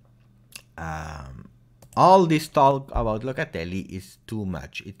 All this talk about Locatelli is too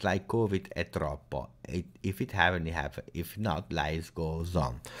much. It's like COVID è troppo. If it happens, it happens. If not, life goes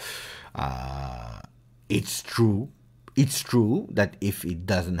on. It's true. It's true that if it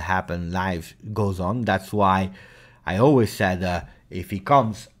doesn't happen, life goes on. That's why I always said, if he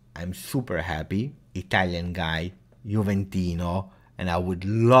comes, I'm super happy. Italian guy, Juventino. And I would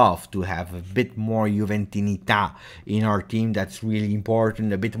love to have a bit more Juventinità in our team. That's really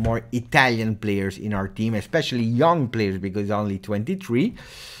important. A bit more Italian players in our team, especially young players, because he's only 23.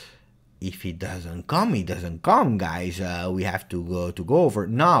 If he doesn't come, he doesn't come, guys. We have to go over.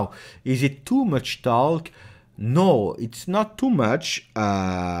 Now, is it too much talk? No, it's not too much.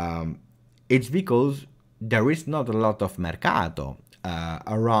 It's because there is not a lot of mercato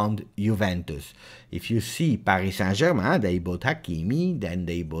around Juventus. If you see Paris Saint-Germain, they bought Hakimi, then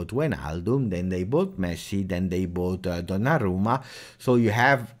they bought Wijnaldum, then they bought Messi, then they bought Donnarumma. So you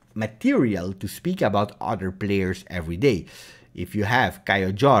have material to speak about other players every day. If you have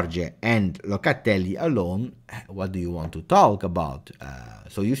Caio Jorge and Locatelli alone, what do you want to talk about?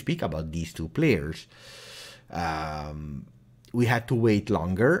 So you speak about these 2 players. We had to wait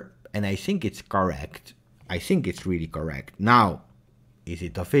longer, and I think it's correct. I think it's really correct. Now, is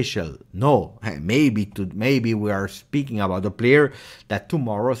it official? No. Maybe we are speaking about a player that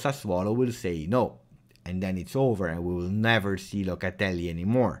tomorrow Sassuolo will say no, and then it's over, and we will never see Locatelli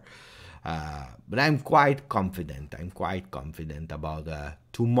anymore. But I'm quite confident. I'm quite confident about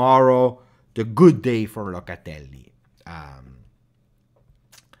tomorrow, the good day for Locatelli.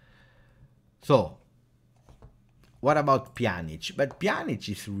 So, what about Pjanic? But Pjanic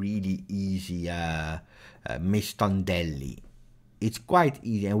is really easy, Miss Tondelli. It's quite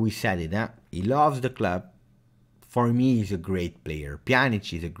easy, and we said it, he loves the club. For me, he's a great player.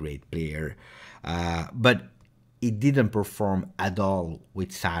 Pjanic is a great player. But he didn't perform at all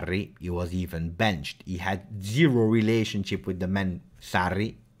with Sarri. He was even benched. He had 0 relationship with the man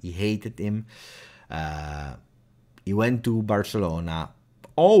Sarri. He hated him. He went to Barcelona.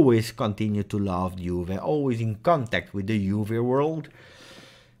 Always continued to love Juve. Always in contact with the Juve world.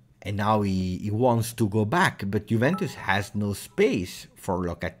 And now he wants to go back, but Juventus has no space for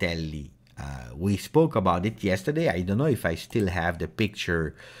Locatelli. We spoke about it yesterday. I don't know if I still have the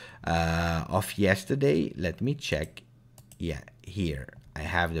picture of yesterday. Let me check. Yeah, here. I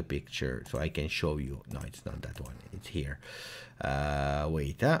have the picture, so I can show you. No, it's not that one. It's here.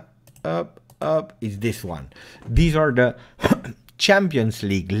 Wait. Up. It's this one. These are the Champions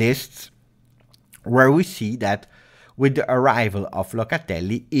League lists where we see that with the arrival of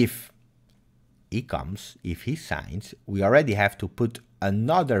Locatelli, if he comes, if he signs, we already have to put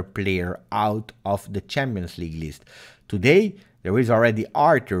another player out of the Champions League list. Today, there is already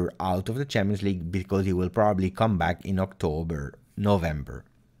Arthur out of the Champions League because he will probably come back in October, November.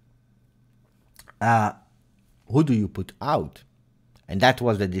 Who do you put out? And that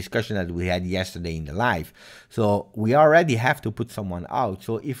was the discussion that we had yesterday in the live. So we already have to put someone out.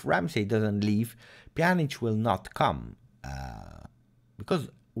 So if Ramsey doesn't leave, Pjanic will not come. Because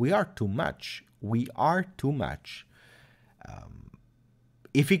we are too much. We are too much.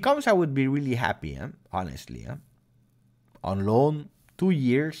 If he comes, I would be really happy, honestly. On loan, 2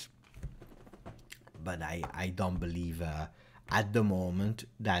 years. But I don't believe at the moment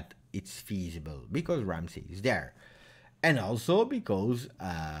that it's feasible. Because Ramsey is there. And also because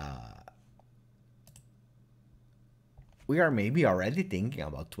we are maybe already thinking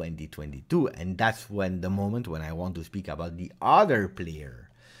about 2022, and that's when the moment when I want to speak about the other player.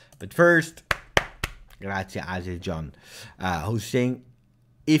 But first, grazie Aziz John, who's saying,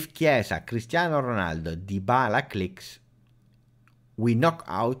 if Chiesa, Cristiano Ronaldo, Dybala clicks, we knock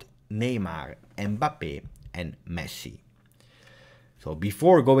out Neymar, Mbappe, and Messi. So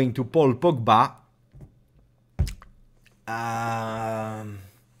before going to Paul Pogba,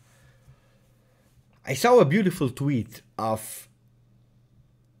 I saw a beautiful tweet of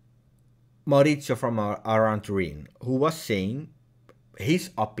Maurizio from around Turin, who was saying his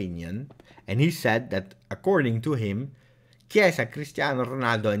opinion, and he said that according to him, Chiesa, Cristiano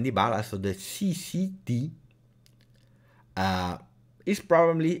Ronaldo, and Dybala, so the CCT, is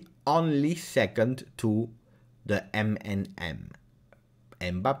probably only second to the MNM,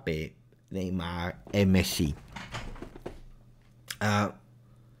 Mbappe, Neymar, and Messi.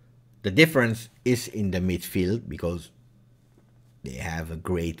 The difference is in the midfield, because they have a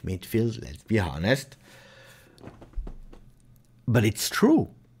great midfield, let's be honest. But it's true.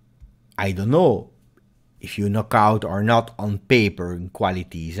 I don't know if you knock out or not on paper in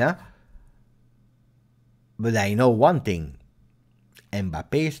qualities, but I know one thing.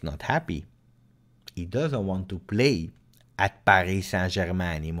 Mbappe is not happy. He doesn't want to play at Paris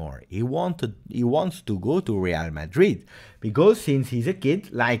Saint-Germain anymore. He wants to go to Real Madrid, because since he's a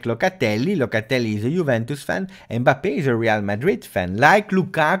kid, like Locatelli is a Juventus fan, Mbappe is a Real Madrid fan, like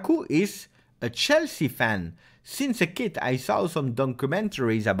Lukaku is a Chelsea fan. Since a kid, I saw some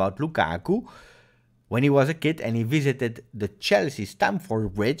documentaries about Lukaku when he was a kid and he visited the Chelsea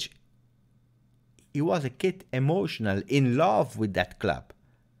Stamford Bridge. He was a kid emotional, in love with that club.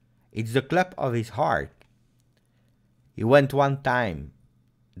 It's the club of his heart. He went one time.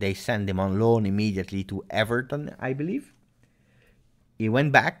 They sent him on loan immediately to Everton, I believe. He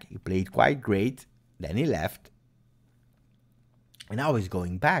went back. He played quite great. Then he left. And now he's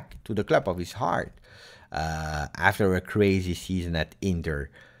going back to the club of his heart after a crazy season at Inter.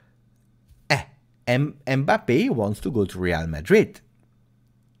 Mbappe wants to go to Real Madrid.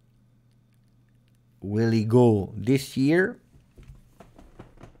 Will he go this year?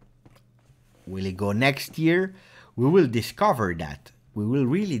 Will he go next year? We will discover that. We will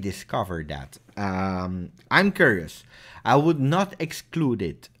really discover that. I'm curious. I would not exclude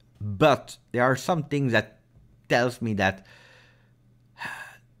it, but there are some things that tells me that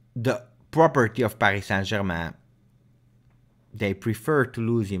the property of Paris Saint-Germain, they prefer to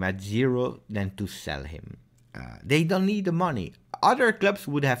lose him at zero than to sell him. They don't need the money. Other clubs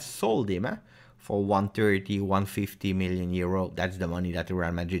would have sold him for 130, 150 million euro. That's the money that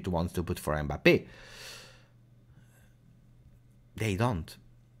Real Madrid wants to put for Mbappe. They don't.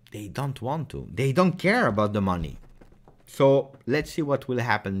 They don't want to. They don't care about the money. So let's see what will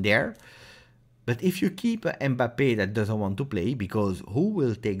happen there. But if you keep a Mbappe that doesn't want to play, because who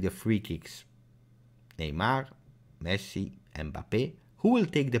will take the free kicks? Neymar, Messi, Mbappe. Who will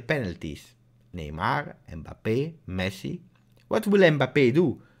take the penalties? Neymar, Mbappe, Messi. What will Mbappe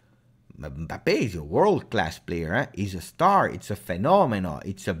do? Mbappe is a world-class player. He's a star. It's a phenomenon.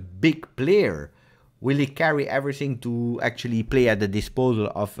 It's a big player. Will he carry everything to actually play at the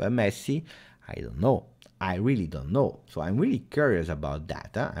disposal of Messi? I don't know. I really don't know. So I'm really curious about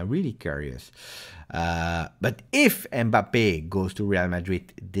that. I'm really curious. But if Mbappe goes to Real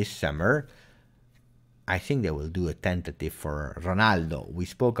Madrid this summer, I think they will do a tentative for Ronaldo. We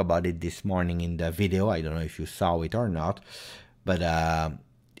spoke about it this morning in the video. I don't know if you saw it or not. But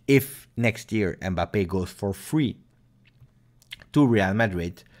if next year Mbappe goes for free to Real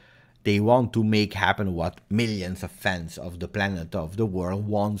Madrid, they want to make happen what millions of fans of the planet, of the world,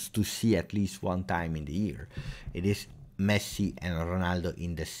 wants to see at least one time in the year. It is Messi and Ronaldo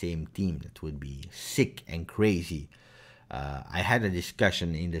in the same team. That would be sick and crazy. I had a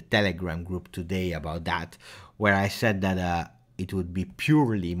discussion in the Telegram group today about that, where I said that it would be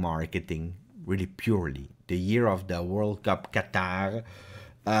purely marketing, really purely. The year of the World Cup Qatar,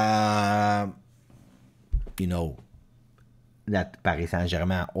 you know, that Paris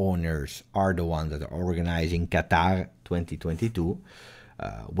Saint-Germain owners are the ones that are organizing Qatar 2022,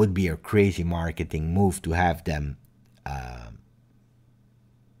 would be a crazy marketing move to have them.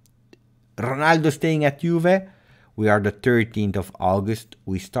 Ronaldo staying at Juve. We are the 13th of August.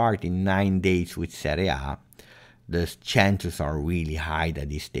 We start in 9 days with Serie A. The chances are really high that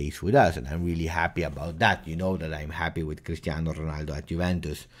he stays with us, and I'm really happy about that. You know that I'm happy with Cristiano Ronaldo at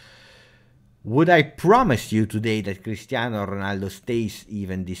Juventus. Would I promise you today that Cristiano Ronaldo stays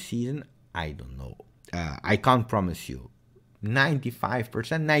even this season? I don't know. I can't promise you. 95%,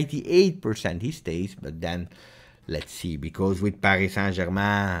 98% he stays, but then Let's see, because with Paris Saint-Germain,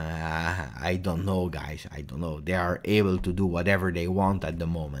 I don't know, guys. I don't know. They are able to do whatever they want at the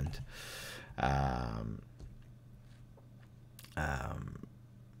moment.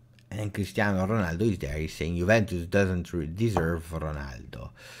 And Cristiano Ronaldo is there. He's saying Juventus doesn't deserve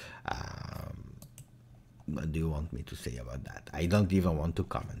Ronaldo. What do you want me to say about that? I don't even want to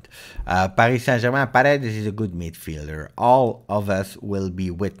comment. Paris Saint-Germain, Paredes is a good midfielder. All of us will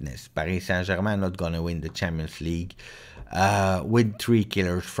be witness. Paris Saint-Germain not going to win the Champions League with 3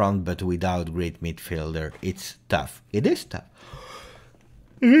 killers front, but without great midfielder. It's tough. It is tough.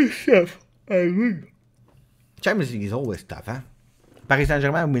 It is tough. I agree. Champions League is always tough, huh? Paris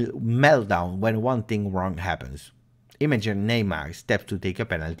Saint-Germain will melt down when one thing wrong happens. Imagine Neymar steps to take a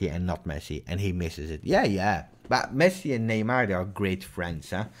penalty and not Messi, and he misses it. Yeah. But Messi and Neymar, they are great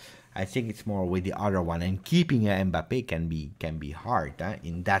friends, huh? I think it's more with the other one. And keeping a Mbappe can be hard, huh?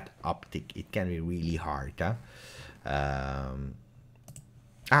 In that optic, it can be really hard, huh?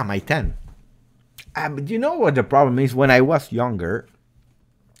 My 10. But you know what the problem is? When I was younger,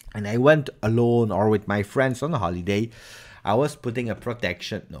 and I went alone or with my friends on a holiday, I was putting a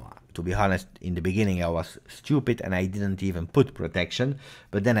protection. No, to be honest, in the beginning I was stupid and I didn't even put protection.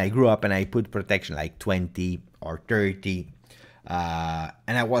 But then I grew up and I put protection like 20 or 30.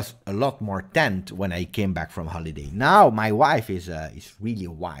 And I was a lot more tanned when I came back from holiday. Now my wife is really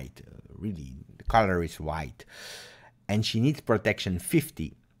white. Really, the color is white. And she needs protection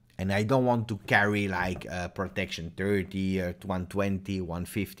 50. And I don't want to carry like protection 30 or 120,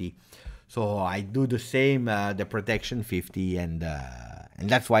 150. So I do the same, the protection 50, and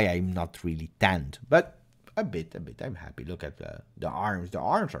that's why I'm not really tanned, but a bit. I'm happy. Look at the arms. The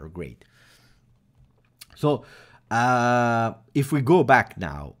arms are great. So if we go back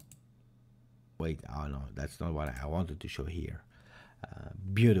now, wait, oh no, that's not what I wanted to show here.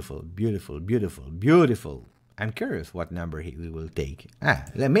 Beautiful. I'm curious what number we will take.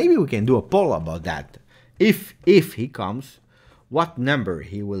 Maybe we can do a poll about that. If he comes, what number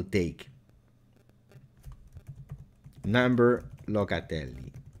he will take? Number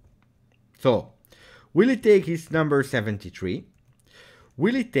Locatelli. So, will he take his number 73?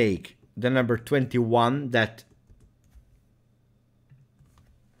 Will he take the number 21 that,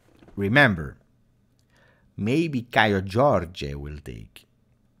 remember, maybe Ciao Juventini will take,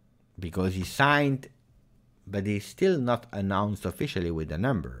 because he signed, but he's still not announced officially with the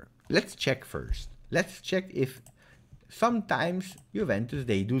number. Let's check first. Let's check if sometimes Juventus,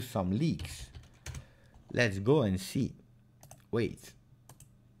 they do some leaks. Let's go and see. Wait.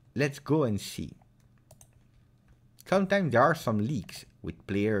 Let's go and see. Sometimes there are some leaks with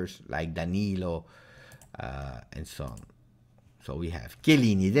players like Danilo and so on. So we have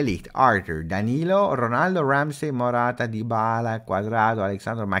Chiellini, De Ligt, Arthur, Danilo, Ronaldo, Ramsey, Morata, Dybala, Quadrado,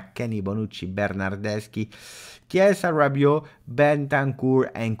 Alexandro, McKennie, Bonucci, Bernardeschi, Chiesa, Rabiot,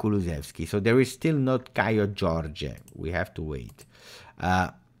 Bentancur, and Kulusevski. So there is still not Ciao Juventini. We have to wait.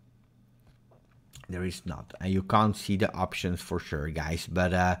 There is not, and you can't see the options for sure, guys,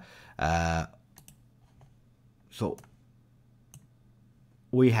 but so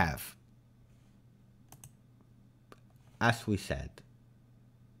we have, as we said,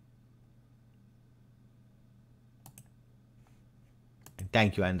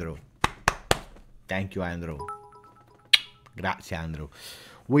 thank you, Andrew. Grazie, Andrew.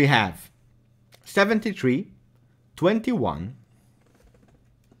 We have 73, 21,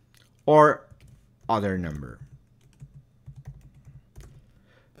 or other number.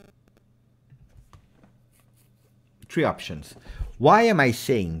 Three options. Why am I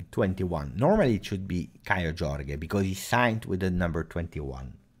saying 21? Normally it should be Ciao Juventini because he signed with the number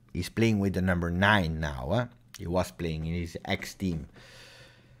 21. He's playing with the number 9 now. Huh? He was playing in his ex-team.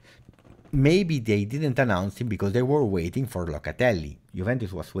 Maybe they didn't announce him because they were waiting for Locatelli.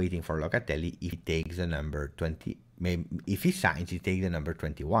 Juventus was waiting for Locatelli. If he takes the number 20, maybe if he signs, he takes the number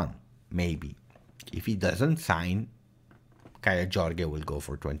 21. Maybe. If he doesn't sign, Ciao Juventini will go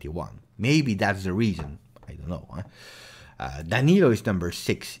for 21. Maybe that's the reason. I don't know. Huh? Danilo is number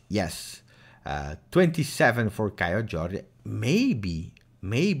 6. Yes. 27 for Ciao Juventini.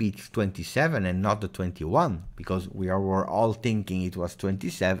 Maybe it's 27 and not the 21, because we're all thinking it was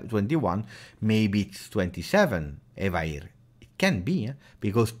 27, 21. Maybe it's 27, Evair. It can be, huh?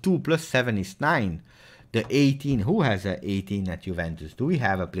 Because 2 plus 7 is 9. The 18, who has a 18 at Juventus? Do we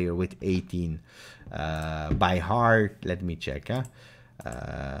have a player with 18 by heart? Let me check. Huh?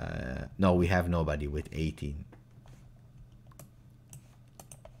 No, we have nobody with 18.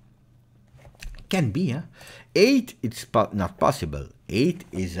 Can be, huh? 8, it's not possible. 8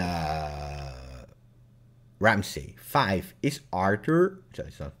 is Ramsey. 5 is Arthur, so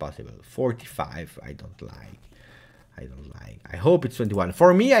it's not possible. 45, I don't like. I don't like. I hope it's 21.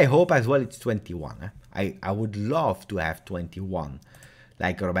 For me, I hope as well it's 21. I would love to have 21,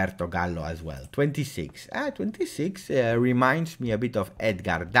 like Roberto Gallo as well. 26. 26 reminds me a bit of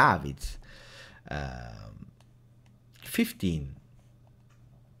Edgar Davids. 15.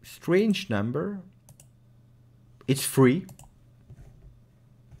 Strange number. It's free.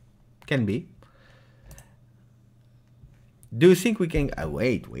 Can be. Do you think we can...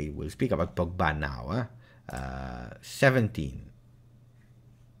 wait. We'll speak about Pogba now. 17.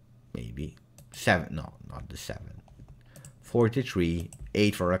 Maybe. 7. No, not the 7. 43.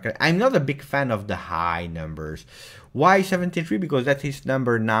 8 for record. I'm not a big fan of the high numbers. Why 73? Because that's his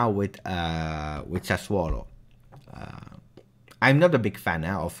number now with Sassuolo. I'm not a big fan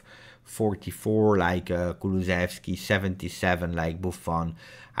of 44 like Kulusevski, 77 like Buffon.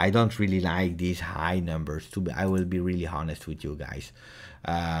 I don't really like these high numbers. I will be really honest with you guys.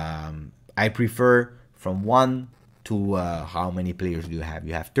 I prefer from 1 to how many players do you have?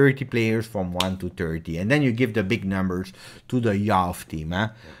 You have 30 players from 1 to 30, and then you give the big numbers to the Juve team.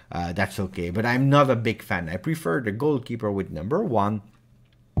 That's okay, but I'm not a big fan. I prefer the goalkeeper with number 1,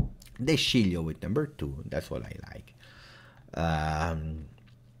 De Sciglio with number 2. That's what I like.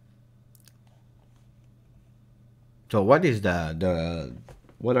 So what is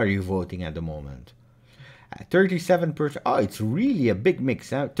what are you voting at the moment? 37%. Oh, it's really a big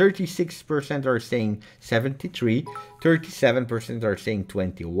mix. 36% are saying 73. 37% are saying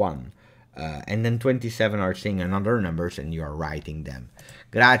 21. And then 27 are saying another numbers, and you are writing them.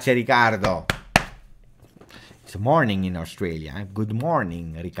 Grazie, Ricardo. It's morning in Australia. Good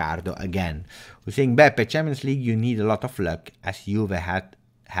morning, Ricardo, again. We're saying, Beppe, Champions League, you need a lot of luck, as Juve had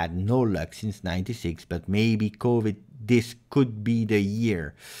no luck since 96, but maybe COVID, this could be the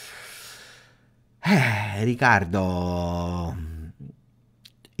year. Ricardo,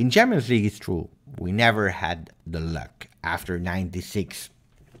 in Champions League, it's true. We never had the luck after 96.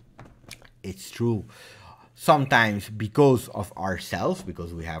 It's true. Sometimes because of ourselves,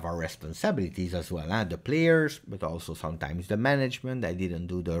 because we have our responsibilities as well, the players, but also sometimes the management. I didn't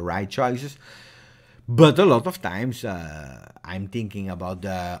do the right choices. But a lot of times, I'm thinking about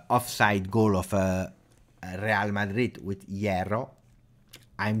the offside goal of Real Madrid with Hierro.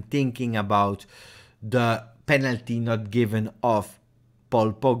 I'm thinking about the penalty not given of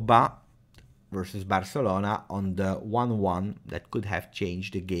Paul Pogba versus Barcelona on the 1-1 that could have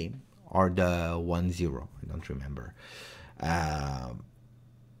changed the game, or the 1-0. I don't remember.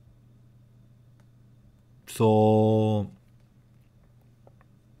 So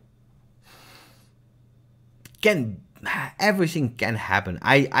everything can happen.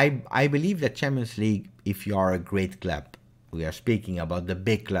 I believe that Champions League, if you are a great club, we are speaking about the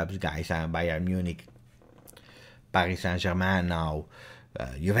big clubs, guys, Bayern Munich, Paris Saint-Germain now,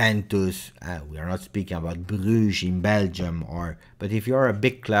 Juventus, we are not speaking about Bruges in Belgium, but if you're a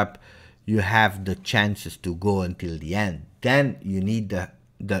big club, you have the chances to go until the end. Then you need il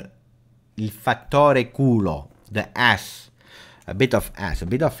fattore culo, the ass, a bit of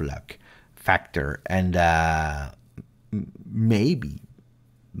luck factor, and maybe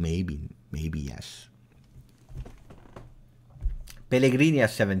yes. Pellegrini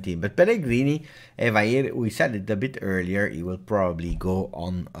has 17, but Pellegrini, we said it a bit earlier, he will probably go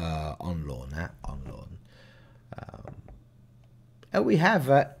on loan. And we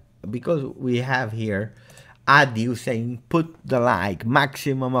have, because we have here Adi who's saying put the like,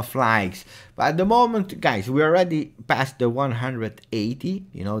 maximum of likes. But at the moment, guys, we're already past the 180.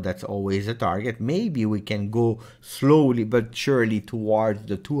 You know, that's always a target. Maybe we can go slowly but surely towards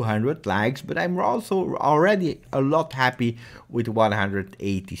the 200 likes. But I'm also already a lot happy with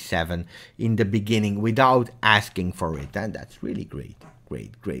 187 in the beginning without asking for it. And that's really great.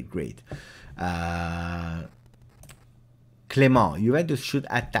 Great. Clement, Juventus should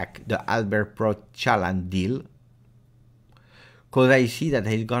attack the Albert Pro-Chalan deal, because I see that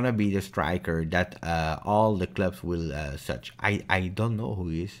he's gonna be the striker that all the clubs will search. I don't know who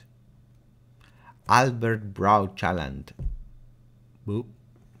he is. Albert Brau-Chaland. Boop.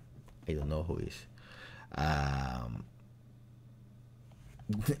 I don't know who he is.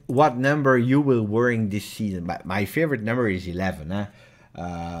 What number you will wearing this season? My favorite number is 11.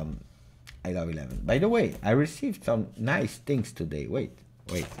 I love 11. By the way, I received some nice things today. Wait.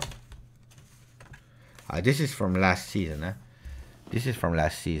 This is from last season. This is from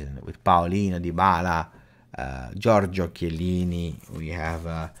last season with Paolino, Dybala, Giorgio Chiellini. We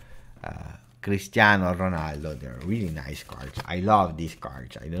have Cristiano, Ronaldo. They're really nice cards. I love these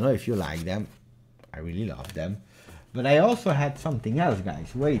cards. I don't know if you like them. I really love them. But I also had something else,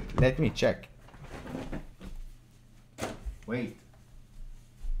 guys. Wait, let me check. Wait.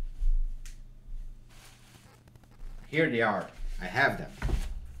 here they are. I have them.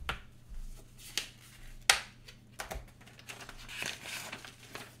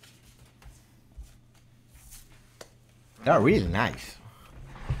 They're really nice.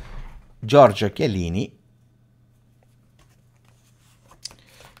 Giorgio Chiellini,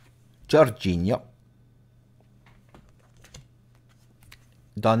 Jorginho,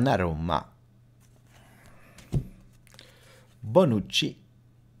 Donnarumma, Bonucci.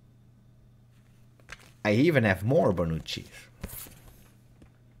 I even have more Bonucci's.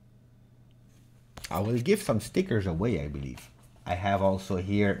 I will give some stickers away, I believe. I have also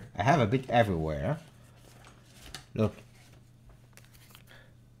here, I have a bit everywhere. Look.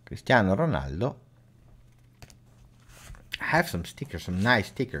 Cristiano Ronaldo. I have some stickers, some nice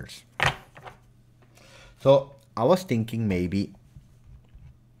stickers. So I was thinking maybe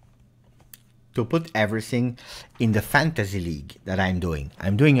to put everything in the fantasy league that I'm doing.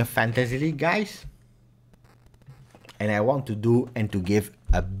 I'm doing a fantasy league, guys. And I want to do and to give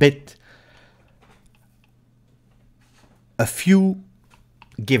a few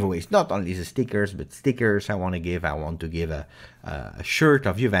giveaways, not only the stickers, but stickers I want to give. I want to give a shirt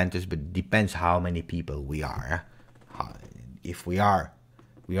of Juventus, but it depends how many people we are. If we are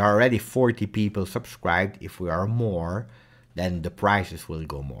already 40 people subscribed. If we are more, then the prices will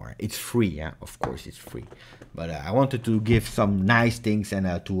go more. It's free, yeah, of course it's free. But I wanted to give some nice things and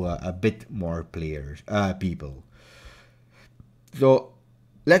to a bit more players, people. So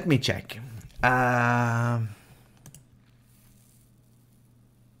let me check.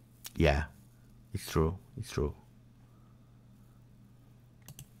 Yeah, it's true. It's true.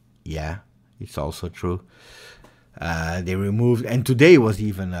 Yeah, it's also true. They removed, and today was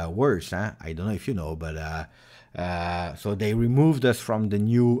even worse. Huh? I don't know if you know, but so they removed us from the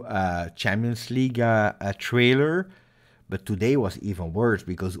new Champions League trailer. But today was even worse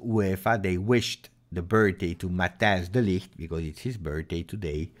because UEFA, they wished the birthday to Matthijs de Ligt because it's his birthday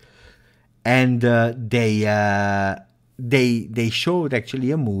today, and they showed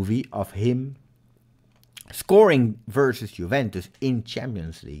actually a movie of him scoring versus Juventus in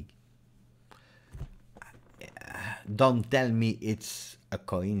Champions League. Don't tell me it's a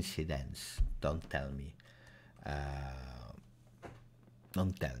coincidence. Don't tell me.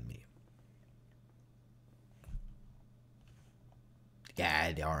 Don't tell me.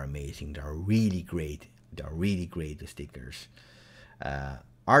 Yeah, they are amazing. They are really great. They are really great, the stickers.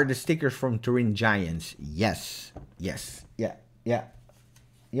 Are the stickers from Turin Giants? Yes. Yes. Yeah. Yeah.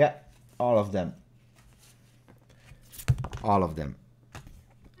 Yeah. All of them. All of them.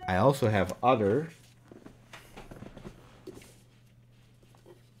 I also have other.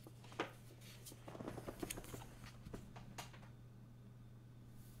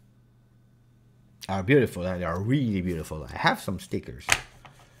 Are beautiful. They are really beautiful. I have some stickers.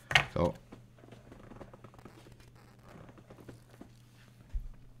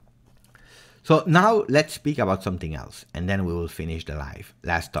 So now let's speak about something else, and then we will finish the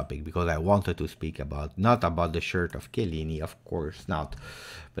last topic, because I wanted to speak about, not about the shirt of Chiellini, of course not,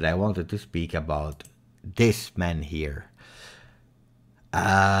 but I wanted to speak about this man here.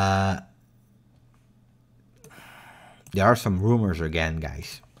 There are some rumors again,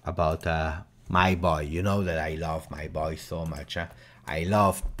 guys, about my boy. You know that I love my boy so much. I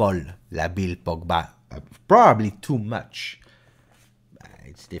love Paul Labille Pogba, probably too much.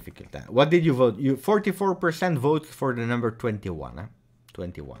 It's difficult. What did you vote? You 44% vote for the number 21. Huh?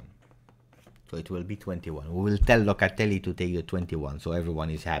 21. So it will be 21. We will tell Locatelli to take the 21, so everyone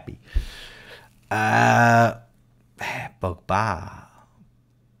is happy. Pogba.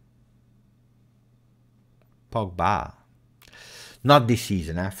 Not this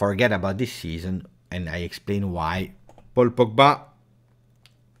season. Huh? Forget about this season, and I explain why. Paul Pogba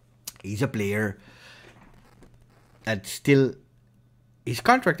is a player that still... His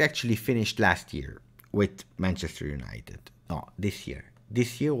contract actually finished last year with Manchester United. No, this year.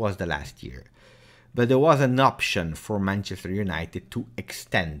 This year was the last year. But there was an option for Manchester United to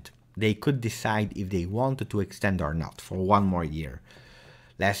extend. They could decide if they wanted to extend or not for one more year.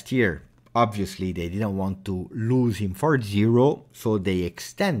 Last year, obviously, they didn't want to lose him for zero, so they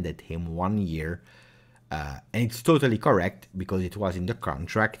extended him 1 year. And it's totally correct, because it was in the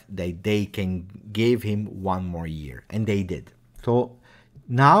contract that they can give him 1 more year. And they did. So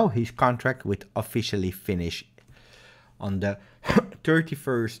now his contract will officially finish on the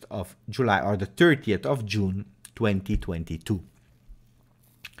 31st of July or the 30th of June 2022.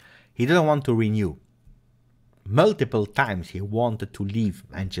 He didn't want to renew. Multiple times he wanted to leave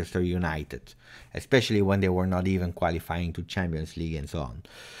Manchester United, especially when they were not even qualifying to Champions League and so on.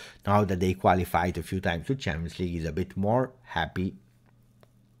 Now that they qualified a few times to Champions League, he's a bit more happy.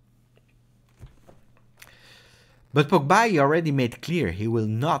 But Pogba already made clear he will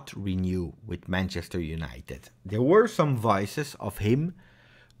not renew with Manchester United. There were some voices of him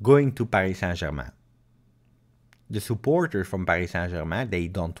going to Paris Saint-Germain. The supporters from Paris Saint-Germain, they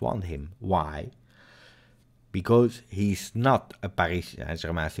don't want him. Why? Because he's not a Paris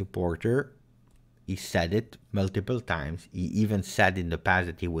Saint-Germain supporter. He said it multiple times. He even said in the past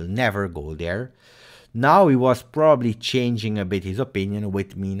that he will never go there. Now he was probably changing a bit his opinion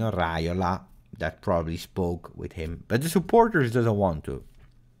with Mino Raiola, that probably spoke with him. But the supporters doesn't want to.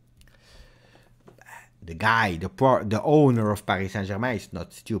 The guy, the owner of Paris Saint-Germain is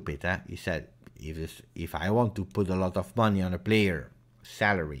not stupid. He said, if I want to put a lot of money on a player,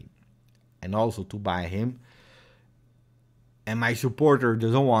 salary, and also to buy him, and my supporter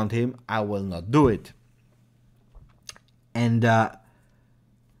doesn't want him, I will not do it. And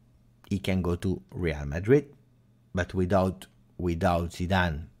he can go to Real Madrid, but without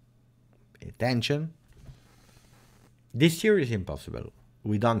Zidane attention, this year is impossible.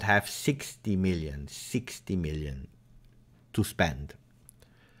 We don't have 60 million to spend.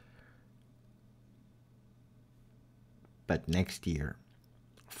 But next year,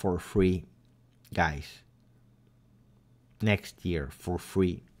 for free, guys, next year for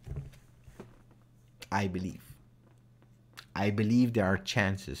free, I believe there are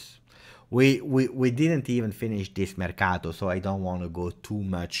chances. We didn't even finish this mercato, so I don't want to go too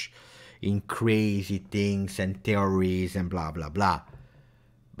much in crazy things and theories and blah blah blah.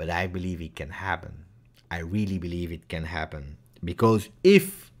 But I believe it can happen. I really believe it can happen. Because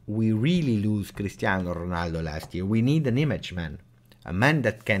if we really lose Cristiano Ronaldo last year, we need an image man. A man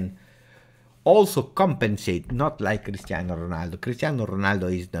that can also compensate, not like Cristiano Ronaldo. Cristiano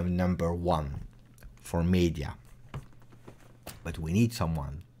Ronaldo is the number one for media. But we need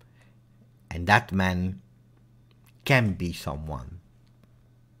someone. And that man can be someone.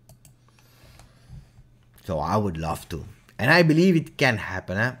 So I would love to. And I believe it can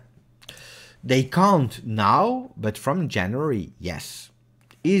happen. They can't now, but from January, yes.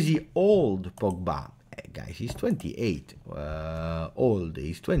 Is he old, Pogba? Guys, he's 28. Old,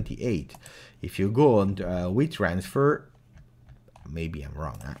 he's 28. If you go on WeTransfer, maybe I'm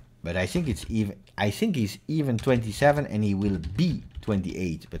wrong, but I think it's even. I think he's even 27, and he will be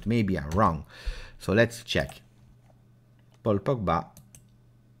 28. But maybe I'm wrong. So let's check. Paul Pogba.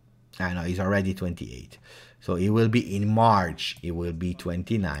 I know he's already 28. So he will be in March. He will be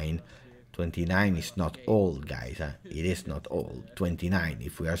 29. 29 is not old, guys. It is not old. 29.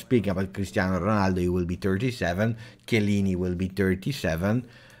 If we are speaking about Cristiano Ronaldo, he will be 37. Chiellini will be 37.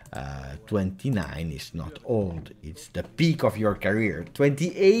 29 is not old. It's the peak of your career.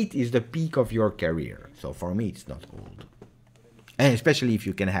 28 is the peak of your career. So for me, it's not old. And especially if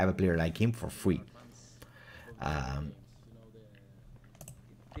you can have a player like him for free.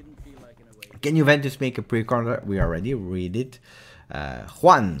 Can Juventus make a pre-contract? We already read it.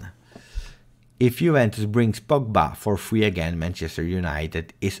 Juan. If Juventus brings Pogba for free again, Manchester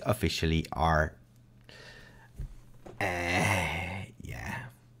United is officially our... yeah.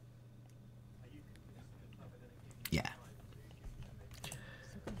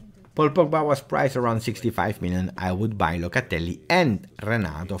 Paul Pogba was priced around 65 million. I would buy Locatelli and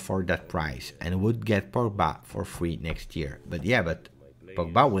Renato for that price and would get Pogba for free next year. But yeah, but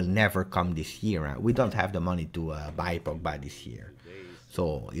Pogba will never come this year. We don't have the money to buy Pogba this year.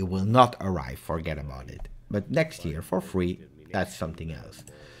 So it will not arrive, forget about it. But next year, for free, that's something else.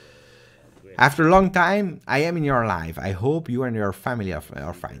 After a long time, I am in your life. I hope you and your family are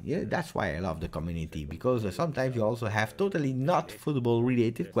fine. Yeah, that's why I love the community. Because sometimes you also have totally not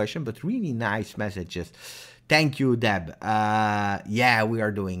football-related questions, but really nice messages. Thank you, Deb. Yeah, we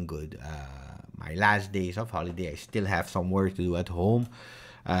are doing good. My last days of holiday, I still have some work to do at home.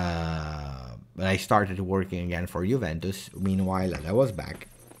 But I started working again for Juventus. Meanwhile, I was back.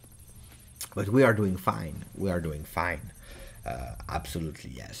 But we are doing fine. We are doing fine.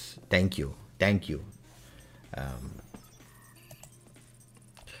 Absolutely, yes. Thank you. Thank you.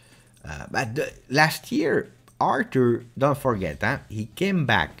 But last year, Arthur, don't forget, he came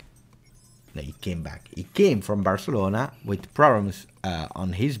back. No, he came back. He came from Barcelona with problems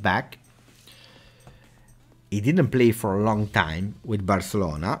on his back. He didn't play for a long time with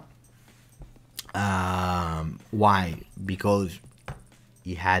Barcelona. Why? Because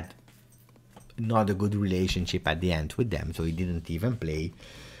he had not a good relationship at the end with them, so he didn't even play.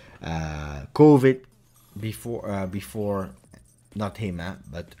 COVID before not him,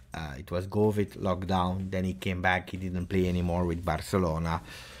 but it was COVID lockdown. Then he came back. He didn't play anymore with Barcelona.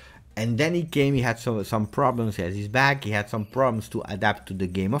 And then he came, he had some problems at his back, he had some problems to adapt to the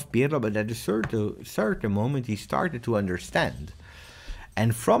game of Pirlo, but at a certain moment he started to understand.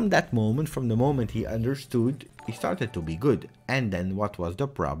 And from that moment, from the moment he understood, he started to be good. And then what was the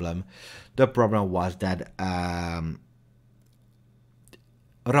problem? The problem was that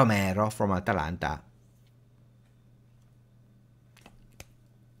Romero from Atalanta,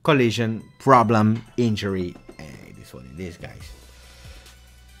 collision, problem, injury. This one, these guys.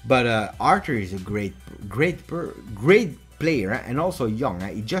 But Arthur is a great player, and also young.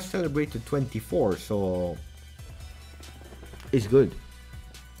 He just celebrated 24, so it's good.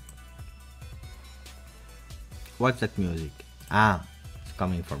 What's that music? Ah, it's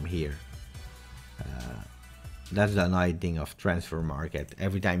coming from here. That's the annoying thing of transfer market.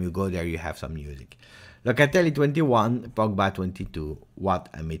 Every time you go there, you have some music. Locatelli 21, Pogba 22. What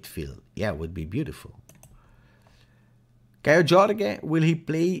a midfield. Yeah, it would be beautiful. Ciao Juventini, will he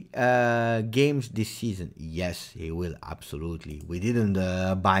play games this season? Yes, he will, absolutely. We didn't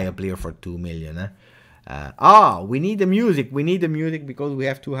buy a player for 2 million. We need the music. We need the music because we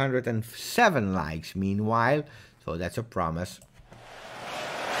have 207 likes meanwhile. So that's a promise.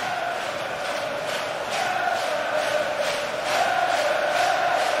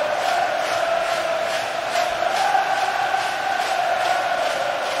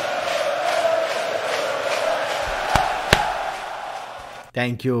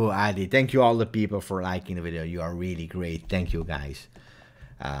 Thank you, Adi. Thank you all the people for liking the video. You are really great. Thank you, guys.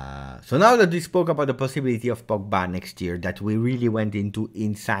 So now that we spoke about the possibility of Pogba next year, that we really went into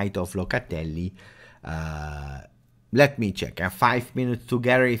insight of Locatelli, let me check. 5 minutes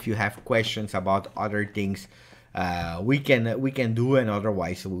together. If you have questions about other things, we can do, and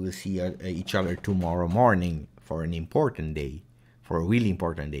otherwise we will see each other tomorrow morning for an important day, for a really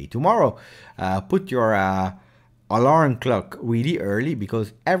important day. Tomorrow, put your alarm clock really early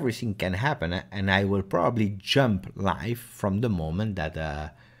because everything can happen, and I will probably jump live from the moment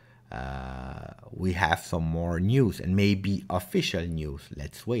that we have some more news, and maybe official news.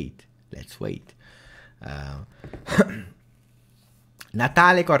 Let's wait.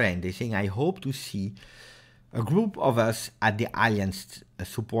 Natale Corrente saying, I hope to see a group of us at the Allianz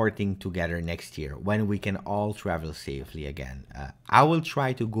supporting together next year when we can all travel safely again. I will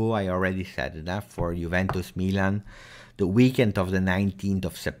try to go, I already said it, for Juventus Milan the weekend of the 19th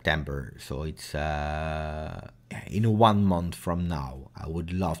of September. So it's in 1 month from now. I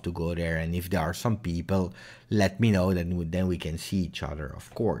would love to go there, and if there are some people, let me know, then we can see each other,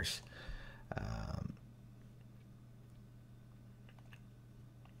 of course.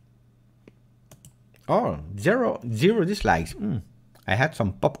 Zero dislikes. I had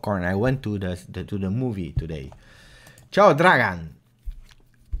some popcorn. I went to the movie today. Ciao Dragan.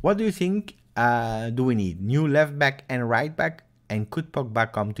 What do you think do we need? New left back and right back? And could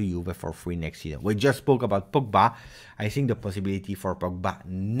Pogba come to Juve for free next season? We just spoke about Pogba. I think the possibility for Pogba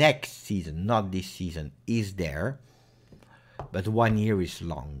next season, not this season, is there. But 1 year is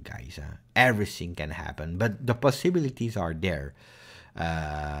long, guys. Everything can happen. But the possibilities are there.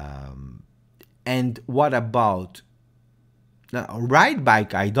 And what about right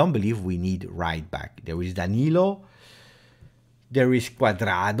back? I don't believe we need right back. There is Danilo. There is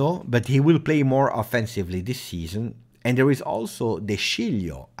Cuadrado, but he will play more offensively this season. And there is also De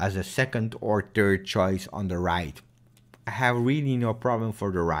Sciglio as a second or third choice on the right. I have really no problem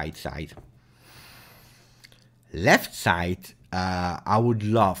for the right side. Left side, I would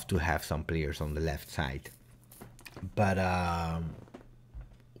love to have some players on the left side. But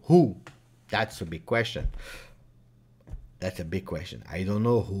who? That's a big question. I don't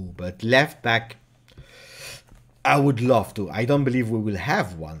know who, but left back, I would love to. I don't believe we will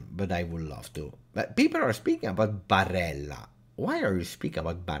have one, but I would love to. But people are speaking about Barella. Why are you speaking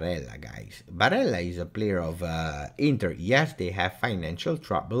about Barella, guys? Barella is a player of Inter. Yes, they have financial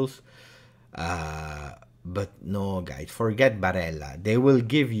troubles. But no, guys, forget Barella. They will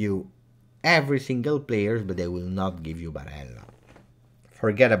give you every single player, but they will not give you Barella.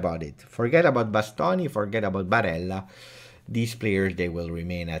 Forget about it. Forget about Bastoni. Forget about Barella. These players, they will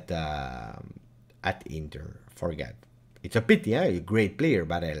remain at Inter. Forget. It's a pity, a great player,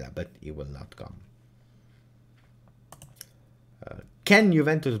 Barella, but he will not come. Can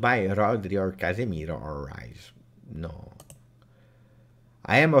Juventus buy Rodri or Casemiro or Rice? No.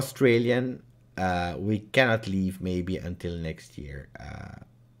 I am Australian. We cannot leave maybe until next year.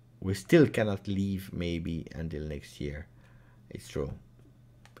 We still cannot leave maybe until next year. It's true.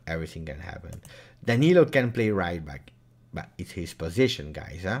 Everything can happen. Danilo can play right back, but it's his position,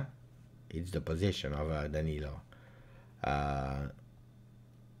 guys. It's the position of Danilo.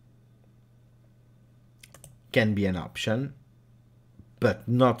 Can be an option, but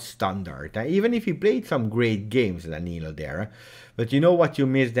not standard. Even if he played some great games, Danilo there. But you know what you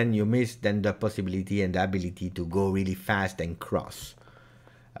miss then? You miss then the possibility and the ability to go really fast and cross.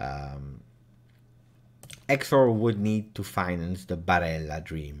 Exor would need to finance the Barella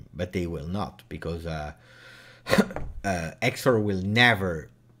dream, but they will not, because Exor will never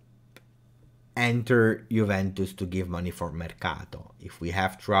enter Juventus to give money for Mercato. If we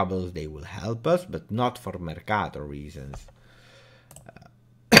have troubles, they will help us, but not for Mercato reasons.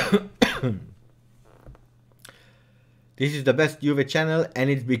 This is the best Juve channel, and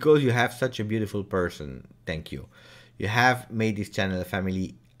it's because you have such a beautiful person. Thank you. You have made this channel a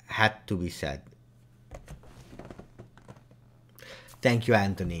family, had to be said. Thank you,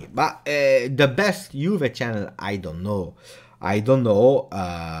 Anthony. But the best Juve channel, I don't know. I don't know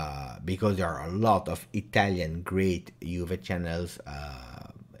because there are a lot of Italian great Juve channels.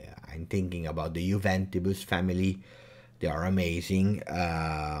 I'm thinking about the Juventus family. They are amazing.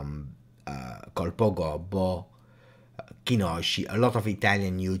 Colpo, Kinoshi, a lot of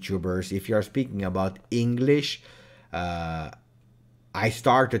Italian YouTubers. If you're speaking about English, I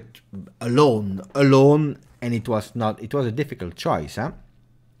started alone, and it was a difficult choice, huh?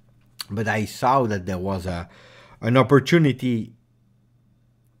 But I saw that there was an opportunity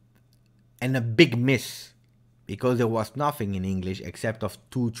and a big miss, because there was nothing in English except of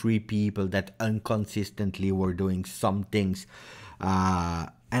 2-3 people that inconsistently were doing some things,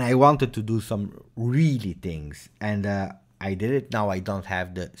 and I wanted to do some really things, and I did it. Now I don't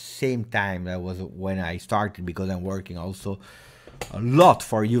have the same time that was when I started, because I'm working also a lot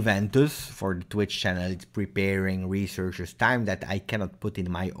for Juventus, for the Twitch channel. It's preparing researchers, time that I cannot put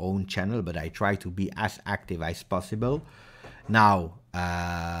in my own channel, but I try to be as active as possible. Now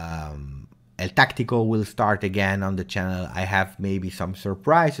El Tactico will start again on the channel. I have maybe some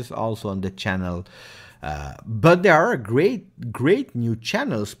surprises also on the channel, but there are great new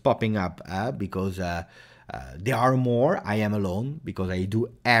channels popping up, because there are more. I am alone because I do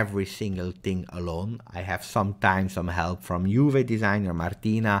every single thing alone. I have sometimes some help from Juve designer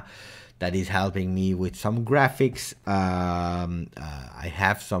Martina that is helping me with some graphics. I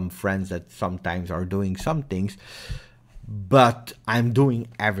have some friends that sometimes are doing some things, but I'm doing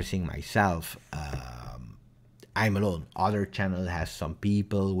everything myself. I'm alone. Other channel has some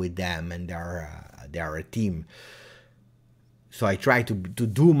people with them, and they are a team. So I try to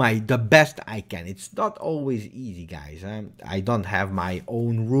do the best I can. It's not always easy, guys. I don't have my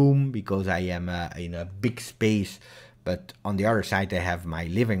own room because I am in a big space. But on the other side, I have my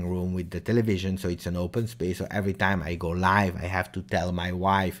living room with the television, so it's an open space. So every time I go live, I have to tell my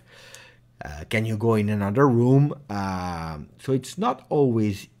wife, can you go in another room? So it's not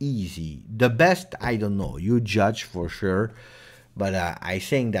always easy. The best, I don't know. You judge for sure. But I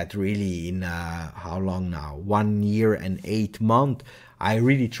think that really in how long now? 1 year and 8 months, I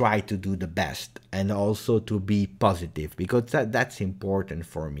really try to do the best, and also to be positive, because that's important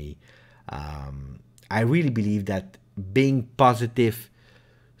for me. I really believe that being positive,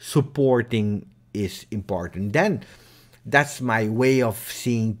 supporting is important. Then that's my way of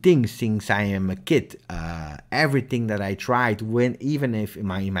seeing things since I am a kid. Everything that I tried, even if in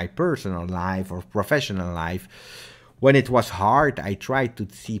my personal life or professional life, when it was hard, I tried to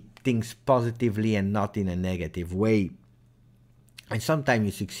see things positively and not in a negative way. And sometimes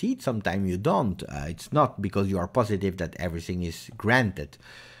you succeed, sometimes you don't. It's not because you are positive that everything is granted,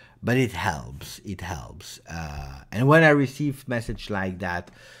 but it helps. It helps. And when I receive message like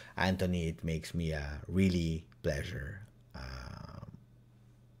that, Anthony, it makes me a really pleasure.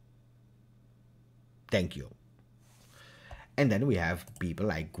 Thank you. And then we have people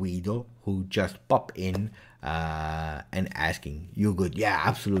like Guido who just pop in and asking, you good? Yeah,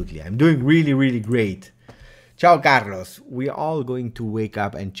 absolutely. I'm doing really, really great. Ciao, Carlos. We're all going to wake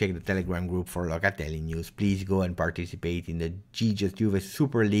up and check the Telegram group for Locatelli news. Please go and participate in the GJustjuve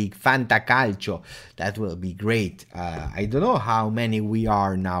Super League Fantacalcio. That will be great. I don't know how many we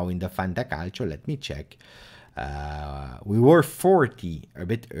are now in the Fantacalcio. Let me check. We were 40 a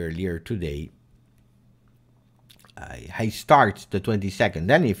bit earlier today. I start the 22nd.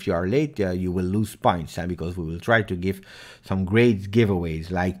 Then if you are late, you will lose points, because we will try to give some great giveaways,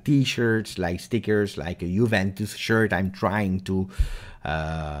 like t-shirts, like stickers, like a Juventus shirt. I'm trying to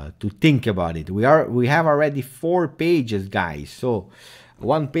think about it. We have already 4 pages, guys. So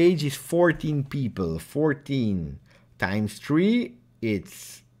one page is 14 people. 14 times 3,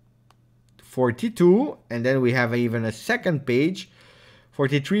 it's 42, and then we have even a second page,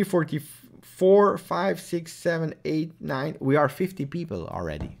 43, 44, 5, 6, 7, 8, 9. We are 50 people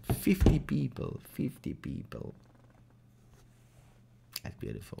already. 50 people. 50 people. That's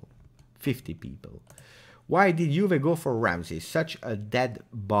beautiful. 50 people. Why did Juve go for Ramsey? Such a dead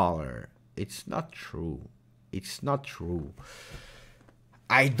baller. It's not true. It's not true.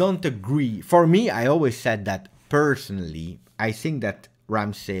 I don't agree. For me, I always said that personally, I think that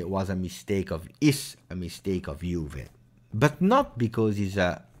Ramsey was a mistake of Juve, but not because he's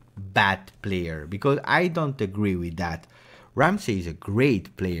a bad player, because I don't agree with that. Ramsey is a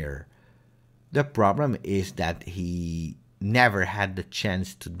great player. The problem is that he never had the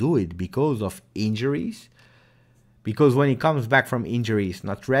chance to do it because of injuries. Because when he comes back from injury, he's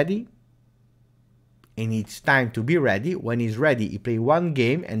not ready. And it's time to be ready. When he's ready, he plays one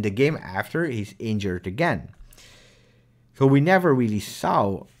game, and the game after, he's injured again. So we never really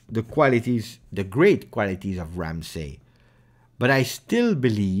saw the qualities, the great qualities of Ramsey. But I still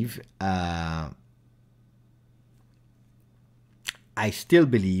believe,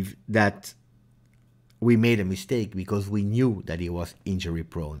 that we made a mistake because we knew that he was injury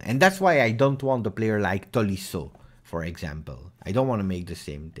prone. And that's why I don't want a player like Tolisso, for example. I don't want to make the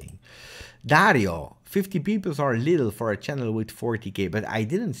same thing. Dario, 50 people are little for a channel with 40k, but I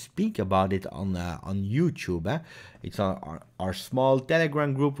didn't speak about it on YouTube. It's our small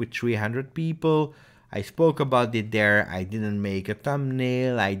Telegram group with 300 people. I spoke about it there. I didn't make a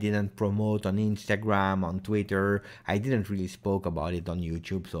thumbnail. I didn't promote on Instagram, on Twitter. I didn't really spoke about it on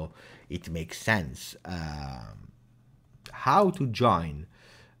YouTube, so it makes sense. How to join?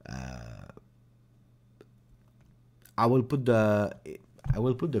 I will put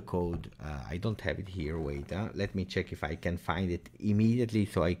the code. I don't have it here. Wait, let me check if I can find it immediately,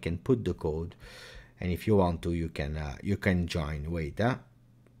 so I can put the code. And if you want to, you can join. Wait,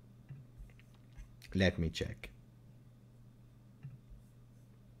 let me check.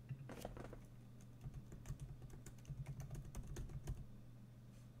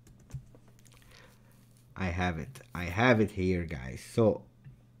 I have it. I have it here, guys. So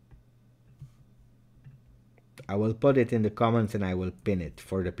I will put it in the comments and I will pin it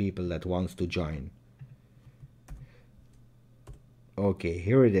for the people that wants to join. Okay,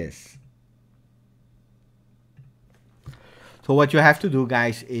 here it is. So what you have to do,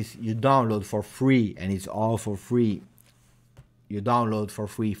 guys, is you download for free, and it's all for free. You download for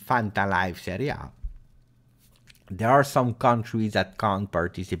free Fanta Live Serie A. There are some countries that can't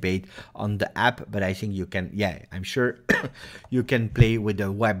participate on the app, but I think you can, yeah, I'm sure you can play with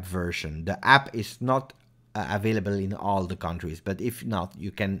the web version. The app is not available in all the countries, but if not,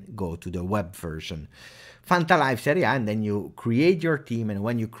 you can go to the web version. Fanta Live Serie A, and then you create your team, and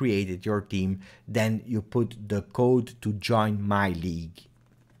when you created your team, then you put the code to join my league.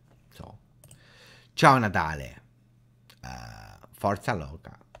 So, ciao Natale, Forza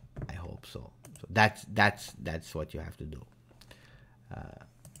Loca, I hope so. So that's what you have to do.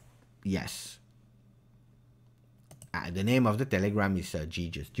 Yes. The name of the Telegram is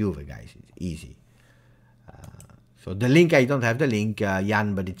GJustjuve, guys. It's easy. So the link, I don't have the link,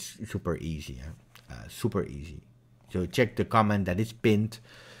 Jan, but it's super easy. Super easy. So check the comment that is pinned.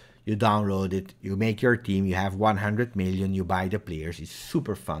 You download it. You make your team. You have 100 million. You buy the players. It's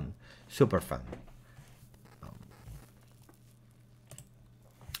super fun. Super fun.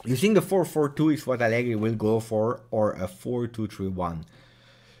 You think the 4-4-2 is what Allegri will go for, or a 4-2-3-1?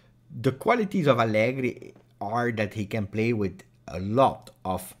 The qualities of Allegri are that he can play with a lot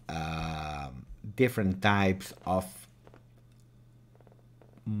of different types of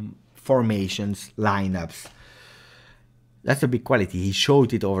formations, lineups. That's a big quality. He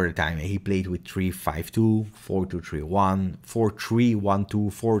showed it over the time. He played with 3-5-2, 4-2-3-1,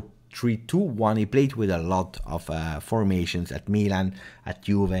 4-3-1-2, 4-3-2-1. He played with a lot of formations at Milan, at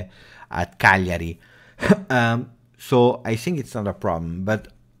Juve, at Cagliari. So I think it's not a problem. But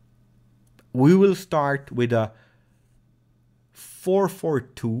we will start with a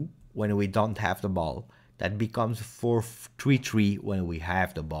 4-4-2 when we don't have the ball. That becomes 4-3-3 when we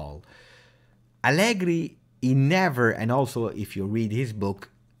have the ball. Allegri, he never, and also if you read his book,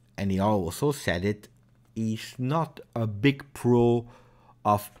 and he also said it, he's not a big pro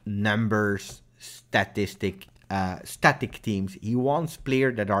of numbers, static teams. He wants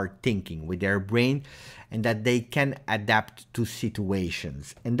players that are thinking with their brain and that they can adapt to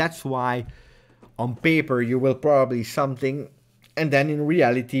situations. And that's why on paper you will probably something, and then in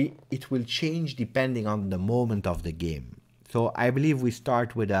reality it will change depending on the moment of the game. So I believe we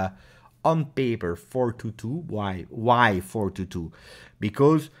start with a on paper 4-2-2. Why 4-2-2?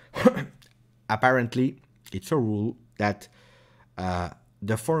 Because apparently it's a rule that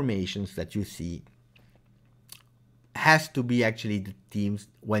the formations that you see has to be actually the teams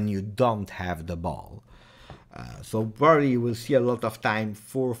when you don't have the ball. So probably you will see a lot of time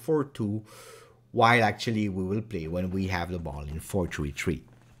 4-4-2, while actually we will play when we have the ball in 4-3-3.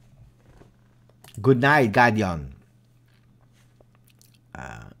 Good night, Gadion.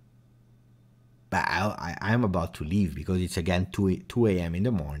 But I'm about to leave because it's again 2 a.m. in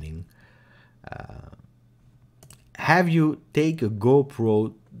the morning. have you take a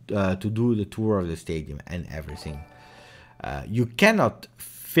GoPro to do the tour of the stadium and everything. You cannot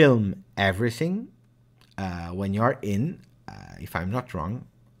film everything when you're in, if I'm not wrong.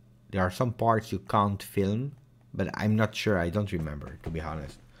 There are some parts you can't film, but I'm not sure. I don't remember, to be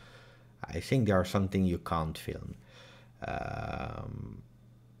honest. I think there are something you can't film.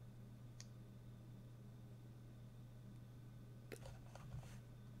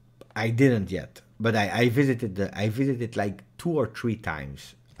 I didn't yet, but I visited like 2 or 3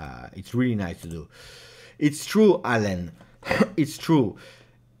 times. It's really nice to do. It's true, Alan. It's true.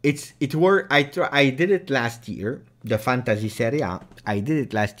 It worked. I did it last year, the Fantasy Serie A. I did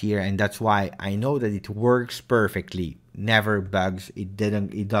it last year, and that's why I know that it works perfectly. Never bugs. It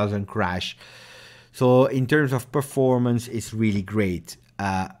doesn't crash. So in terms of performance, it's really great.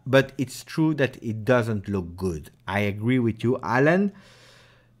 But it's true that it doesn't look good. I agree with you, Alan.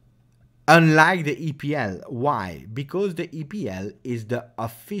 Unlike the EPL. Why? Because the EPL is the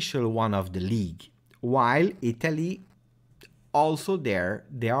official one of the league, while Italy also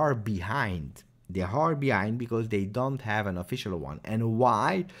they are behind. They are behind because they don't have an official one. And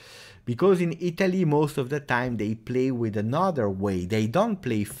why? Because in Italy, most of the time they play with another way. They don't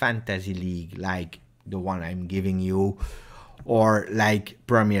play fantasy league like the one I'm giving you, or like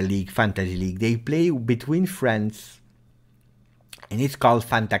Premier League, Fantasy League. They play between friends, and it's called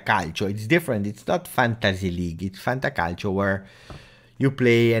Fantacalcio. It's different. It's not Fantasy League. It's Fantacalcio, where you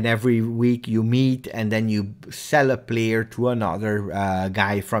play and every week you meet and then you sell a player to another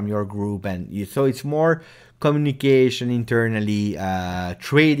guy from your group. And so it's more communication internally,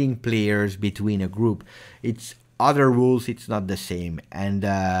 trading players between a group. It's other rules. It's not the same. And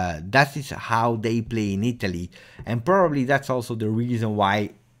that is how they play in Italy. And probably that's also the reason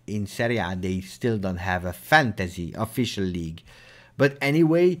why in Serie A they still don't have a fantasy official league. But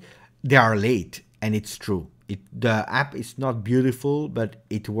anyway, they are late, and it's true. The app is not beautiful, but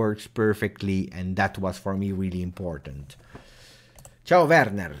it works perfectly, and that was for me really important. Ciao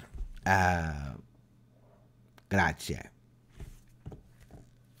Werner. Grazie.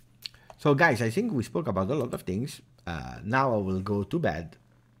 So guys, I think we spoke about a lot of things. Now I will go to bed.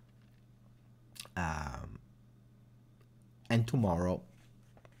 And tomorrow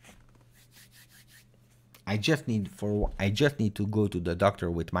I just need to go to the doctor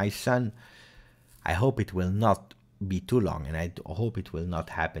with my son. I hope it will not be too long, and I hope it will not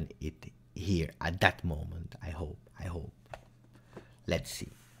happen here at that moment. I hope. Let's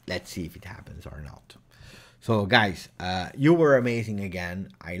see if it happens or not. So guys, you were amazing again.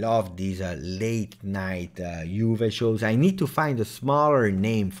 I love these late night Juve shows. I need to find a smaller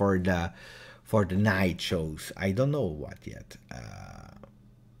name for the night shows. I don't know what yet.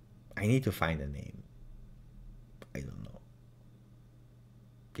 I need to find a name. I don't know.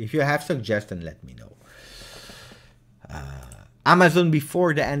 If you have suggestions, let me know. Amazon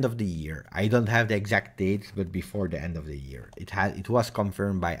before the end of the year. I don't have the exact dates, but before the end of the year. It was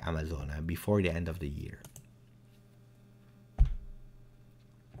confirmed by Amazon before the end of the year.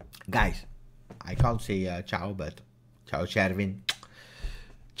 Guys, I can't say ciao, but ciao Chervin.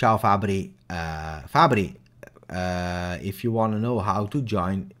 Ciao Fabri. Fabri, if you want to know how to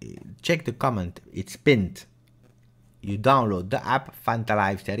join, check the comment. It's pinned. You download the app Fanta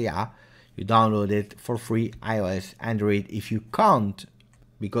Live Serie A. You download it for free, iOS, Android. If you can't,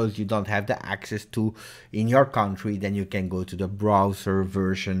 because you don't have the access to in your country, then you can go to the browser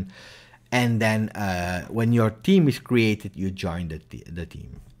version, and then when your team is created, you join the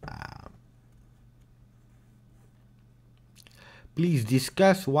team. Please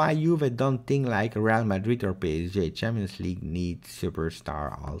discuss why Juve don't think like Real Madrid or PSG. Champions League needs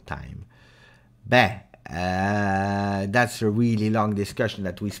superstar all time. That's a really long discussion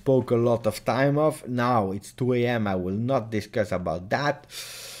that we spoke a lot of time of. Now it's 2 a.m. I will not discuss about that.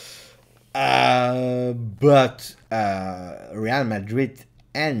 But Real Madrid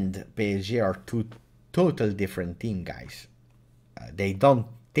and PSG are two total different teams, guys. They don't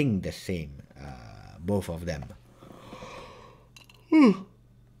think the same, both of them.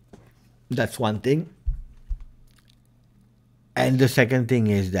 That's one thing. And the second thing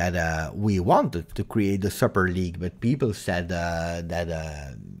is that we wanted to create the Super League, but people said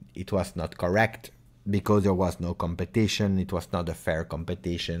that it was not correct because there was no competition. It was not a fair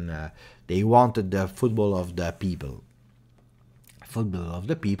competition. They wanted the football of the people. Football of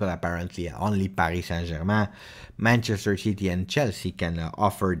the people, apparently only Paris Saint-Germain, Manchester City and Chelsea can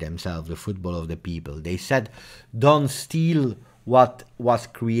offer themselves the football of the people. They said, don't steal what was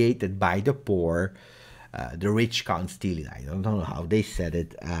created by the poor. The rich can't steal it. I don't know how they said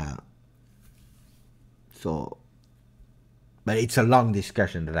it. But it's a long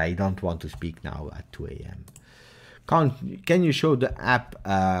discussion that I don't want to speak now at 2 a.m. Can you show the app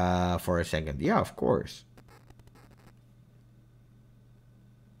for a second? Yeah, of course.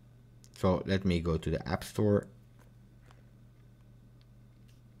 So let me go to the App Store.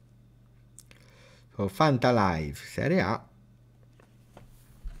 So Fanta Live Serie A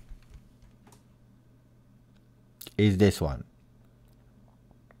is this one.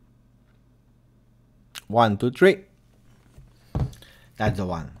 1, 2, 3. That's the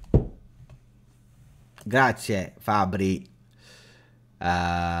one. Grazie Fabri.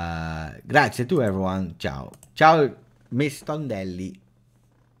 Grazie to everyone. Ciao. Ciao Miss Tondelli.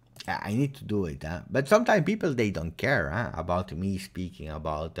 I need to do it, but sometimes people, they don't care about me speaking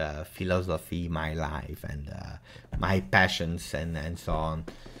about philosophy, my life, and my passions, and so on.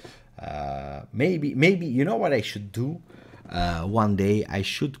 Maybe you know what I should do? One day I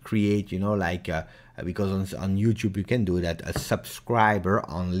should create, you know, like because on YouTube you can do that, a subscriber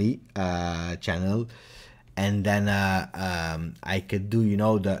only channel. And then I could do, you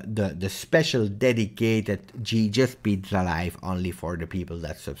know, the special dedicated Just Pizza Live only for the people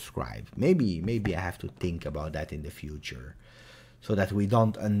that subscribe. Maybe I have to think about that in the future, so that we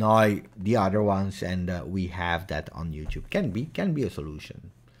don't annoy the other ones, and we have that on YouTube. Can be a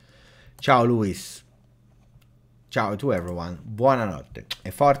solution. Ciao Luis. Ciao to everyone. Buonanotte. E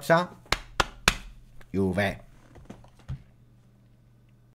forza Juve.